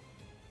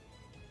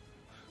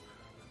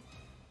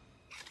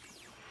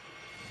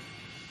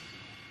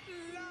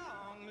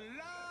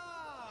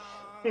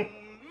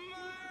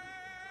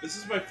 This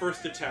is my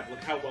first attempt.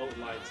 Look how well it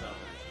lines up.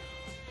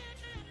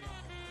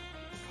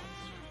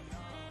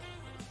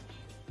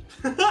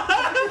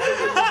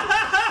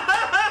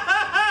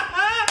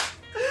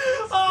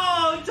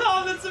 Oh,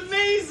 Tom, that's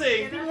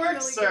amazing! Good work, really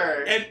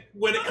sir. And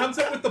when it comes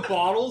up with the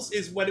bottles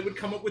is when it would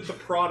come up with the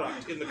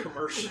product in the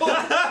commercial.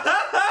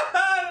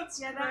 That's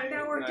Yeah, that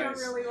great. worked out Nice.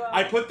 really well.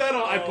 I put that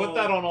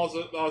on all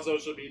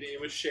social media. It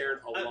was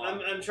shared a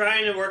lot. I'm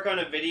trying to work on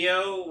a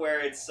video where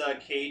it's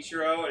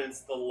Keiichiro and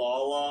it's the La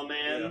La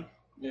Man.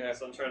 Yeah.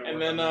 So I'm trying to And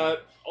work then on that.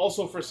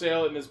 also for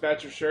sale in this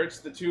batch of shirts,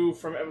 the two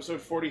from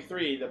episode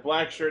 43, the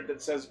black shirt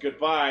that says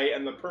goodbye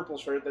and the purple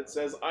shirt that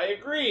says I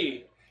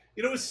agree.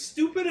 You know, as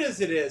stupid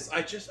as it is,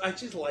 I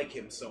just like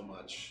him so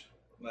much.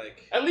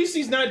 Like, At least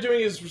he's not doing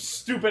his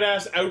stupid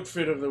ass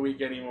outfit of the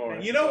week anymore.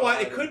 you know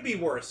what? It could be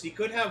worse. He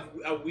could have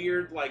a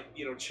weird, like,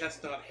 you know,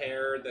 chestnut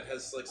hair that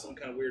has like some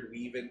kind of weird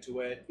weave into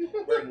it.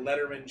 Wearing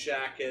Letterman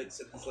jackets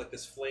and has like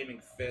this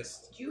flaming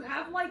fist. Do you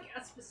have like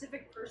a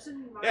specific person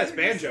in mind? Yeah, it's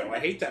Banjo. I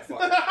hate that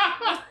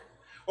fucker.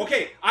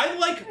 Okay, I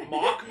like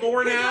Mock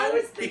more now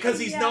because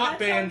he's not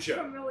Banjo.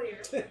 Familiar.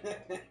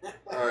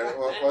 Alright,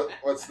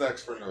 what's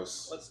next for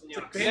news? Let's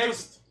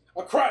Next,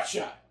 A crotch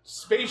shot.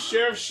 Space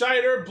Sheriff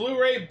Scheider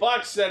Blu-ray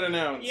box set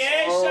announced.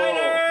 Yay, Oh.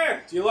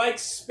 Shiner! Do you like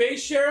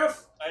Space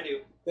Sheriff? I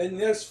do. Then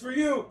that's for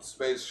you.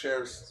 Space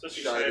Sheriff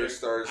Especially Schneider Schneider.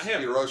 stars I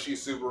have- Hiroshi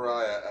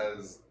Tsuburaya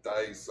as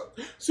Daisa.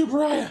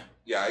 Subaraya.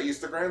 Yeah, he's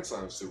the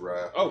grandson of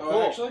Tsuburaya. Oh,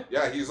 cool. Actually?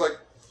 Yeah, he's like,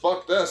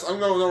 fuck this, I'm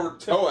going over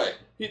to Toei.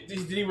 Did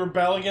he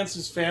rebel against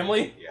his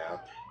family? Yeah.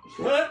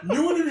 What?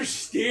 No one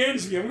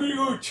understands me. I'm gonna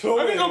go to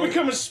I'm gonna go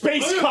become a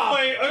space cop.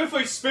 I'm gonna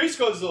fight Space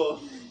Godzilla.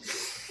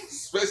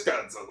 Space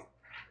Godzilla.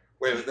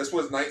 Wait a minute, this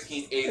was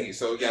 1980,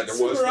 so yeah, there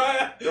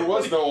Subaraya.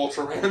 was no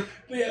Ultraman.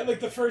 Yeah, like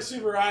the first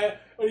Subaraya,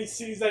 when he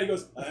sees that, he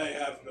goes, I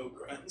have no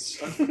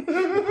grandson.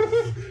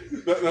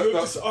 No, You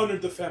no,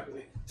 dishonored the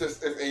family.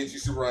 just if Eiji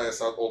Tsuburaya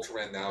saw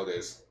Ultraman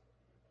nowadays.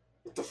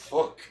 What the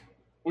fuck?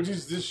 What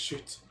is this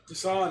shit?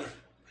 Dishonor.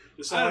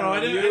 I don't know.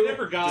 I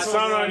never got.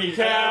 Dishonor on you,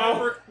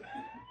 cow.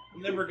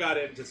 Never got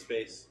into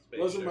space.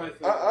 Wasn't my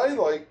thing. I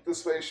like the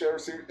Space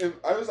Sheriff series. And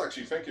I was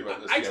actually thinking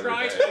about this I the other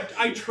tried. day.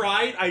 I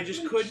tried. I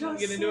just couldn't Just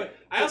get into it.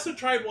 I also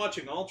tried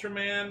watching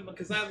Ultraman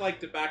because I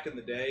liked it back in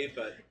the day,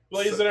 but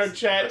Blaze in our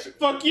chat.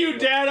 Fuck you,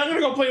 Dad. I'm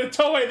gonna go play with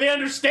Toei. They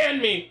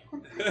understand me.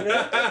 Hey,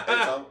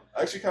 Tom,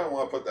 I actually kind of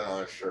want to put that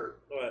on a shirt.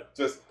 what?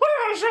 Just, Put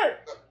it on a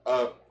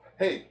shirt.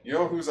 hey, you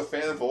know who's a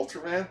fan of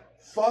Ultraman?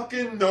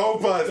 Fucking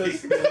nobody.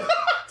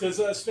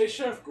 Does Space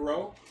Sheriff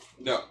grow?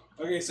 No,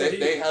 Okay, so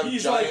they have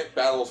he's giant like,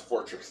 battle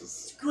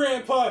fortresses.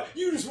 Grandpa,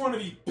 you just want to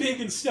be big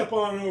and step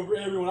on over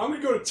everyone. I'm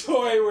gonna go to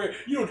Toei where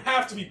you don't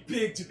have to be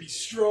big to be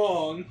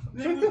strong.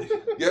 You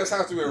just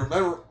have to be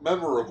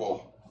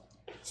memorable.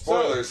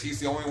 Spoilers, he's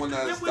the only one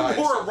that has Then we died.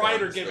 wore so a far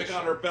rider in gimmick Space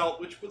on her belt,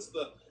 which was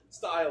the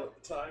style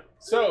at the time.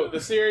 So the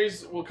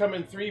series will come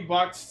in 3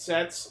 boxed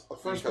sets. The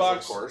first Because,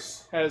 box of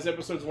course. has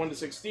episodes 1 to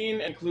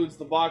 16, includes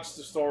the box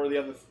to store the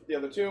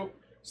other 2.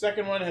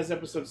 Second one has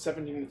episodes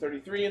 17 to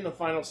 33, and the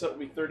final set will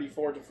be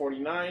 34 to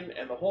 49,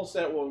 and the whole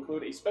set will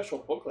include a special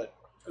booklet.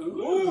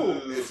 Ooh.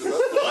 It's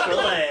about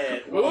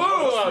the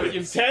show. Ooh,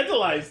 you've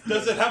tantalized.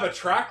 Does it have a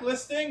track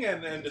listing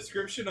and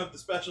description of the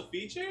special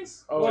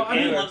features? Oh, Well, I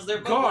and mean, loves their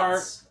Gar,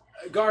 booklets.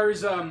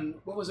 Gar's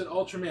what was it?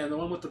 Ultraman, the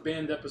one with the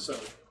band episode.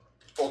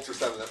 Ultra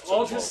 7 episode.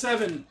 Ultra 12.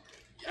 7.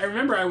 I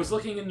remember I was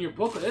looking in your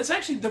booklet. It's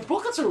actually the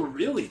booklets are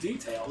really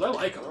detailed. I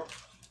like them.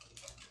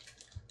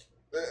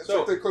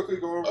 So they quickly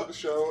go over the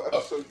show,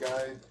 episode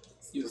guide.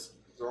 Yes.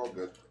 They're all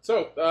good.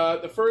 So,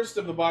 the first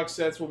of the box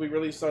sets will be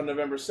released on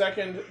November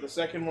 2nd, the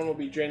second one will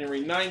be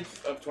January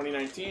 9th of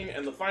 2019,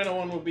 and the final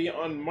one will be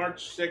on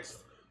March 6th,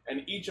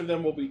 and each of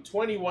them will be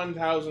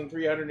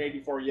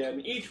 21,384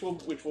 yen each,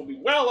 which will be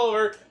well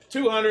over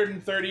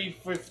 230,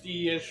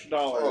 50-ish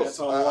dollars. That's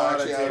a lot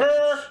of actually tape.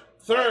 Per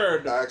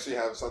third. I actually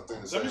have something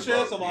to say Let me say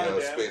that's about a lot the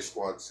of damage. Space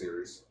Squad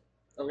series.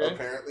 Okay,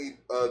 Apparently,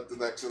 the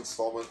next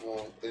installment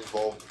will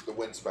involve the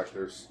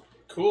Windspectors.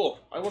 cool.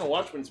 I want to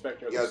watch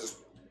Inspector. Yeah, just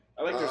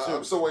I like their I'm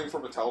suits. still waiting for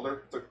Metalder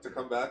to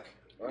come back.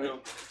 Right.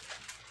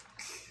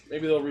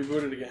 Maybe they'll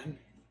reboot it again.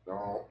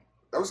 No,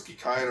 that was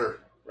Kikainer.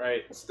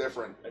 Right. It's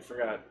different. I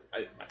forgot.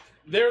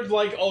 They're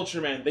like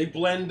Ultraman. They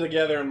blend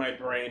together in my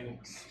brain.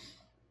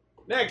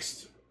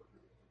 Next.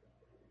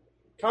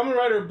 Kamen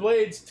Rider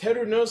Blade's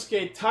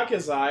Terunosuke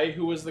Takazai,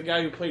 who was the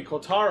guy who played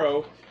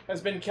Kotaro,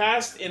 has been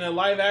cast in a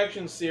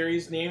live-action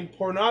series named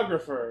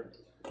Pornographer,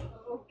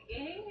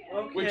 Okay.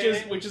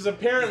 which is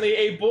apparently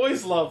a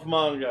boys' love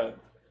manga.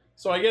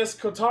 So I guess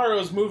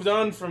Kotaro's moved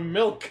on from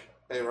Milk.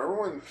 Hey,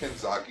 remember when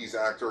Kenzaki's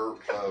actor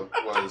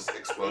was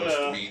exposed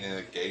to being in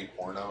a gay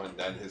porno, and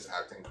then his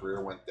acting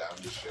career went down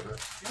to shitter?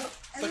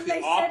 And like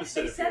then the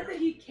opposite they of said here. that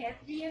he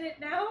can't be in it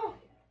now.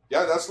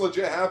 Yeah, that's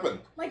legit happened.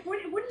 Like,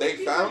 wouldn't They it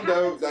be what found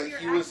out happens that when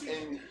he you're was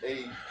acting- in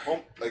a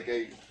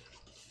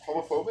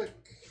homophobic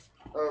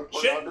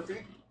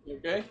pornography.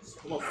 Okay?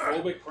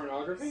 Homophobic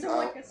pornography? So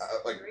like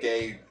a Like straight-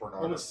 gay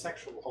pornography.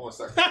 Homosexual.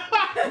 Homosexual.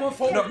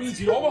 Homophobic means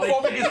you don't like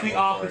Homophobic gay is the people.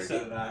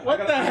 opposite of that.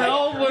 What the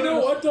hell? You know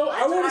what though? I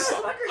That's want what to. I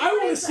was wondering I want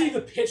what to is see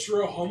that? the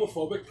picture of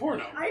homophobic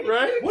porno. I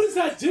Right? What does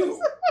that do?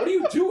 What do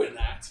you do in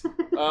that?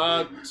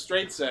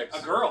 Straight sex.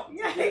 A girl.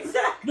 Yeah,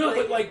 exactly. No,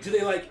 but like, do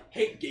they like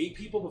hate gay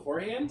people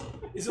beforehand?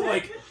 Is it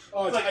like,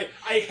 oh, it's Like-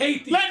 I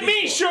hate these Let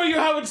me people. show you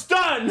how it's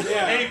done!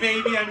 Yeah. Hey,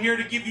 baby, I'm here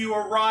to give you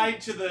a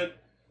ride to the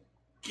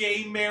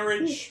gay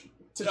marriage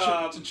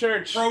To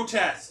church.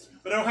 protest.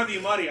 But I don't have any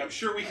money. I'm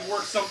sure we can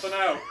work something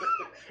out.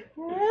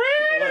 Or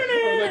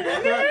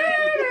like,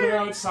 they're I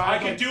outside.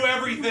 can Like, do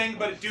everything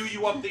but do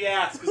you up the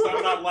ass because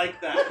I'm not like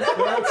that.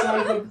 they're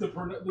outside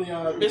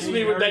the Miss gay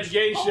me with that marriage.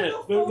 gay shit.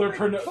 They're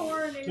Homophobic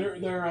porn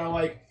is- They're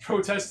like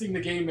protesting the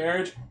gay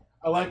marriage.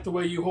 I like the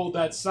way you hold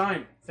that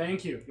sign.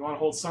 Thank you. You want to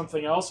hold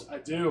something else? I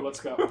do. Let's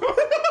go.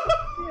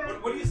 Yeah.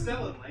 What are you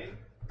selling, Lane?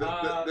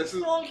 This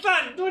is Well,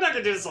 we're not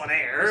gonna do this on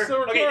air. We're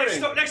still Okay,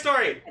 recording. next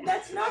story. And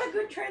that's not a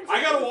good transition.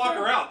 I gotta walk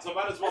from- around, so I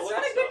might as well That's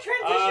look not at a good stuff.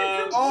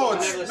 transition from. Oh,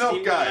 it's Never Milk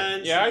Steam Guy.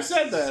 Guns, Yeah, I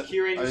said that. Key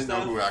I Ranger didn't know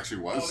stuff. who it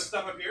actually Oh, this was.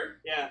 stuff up here?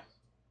 Yeah.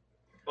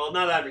 Well,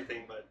 not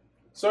everything, but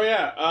So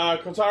yeah,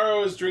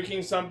 Kotaro is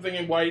drinking something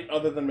in white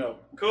other than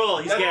milk. cool.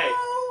 He's gay.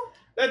 Oh,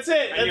 That's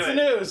it. I knew That's the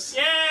it. news.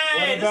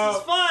 Yay! This about-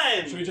 is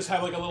fun. Should we just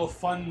have like a little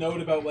fun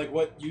note about like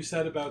what you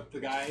said about the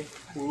guy,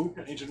 Wu,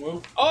 Agent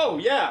Wu? Oh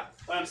yeah.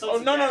 Well, I'm so Oh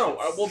no.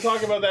 suggestions. We'll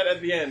talk about that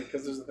at the end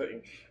because there's a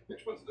thing.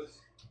 Which one's this?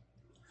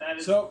 That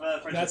is, So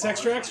Friendship that's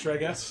Bond. extra, I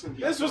guess.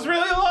 This was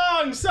really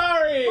long.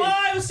 Sorry.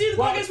 Bye. We'll see you in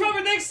the Well- podcast,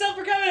 Robert. Thanks, Sel,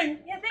 for coming.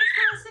 yeah, thanks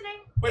for listening.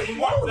 Wait, we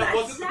walked. That that's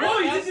wasn't the sad. Oh,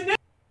 you podcast? didn't.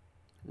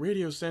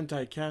 Radio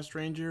Sentai Cast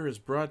Ranger is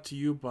brought to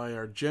you by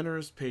our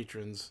generous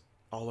patrons,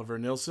 Oliver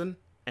Nilsson,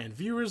 and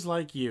viewers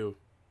like you.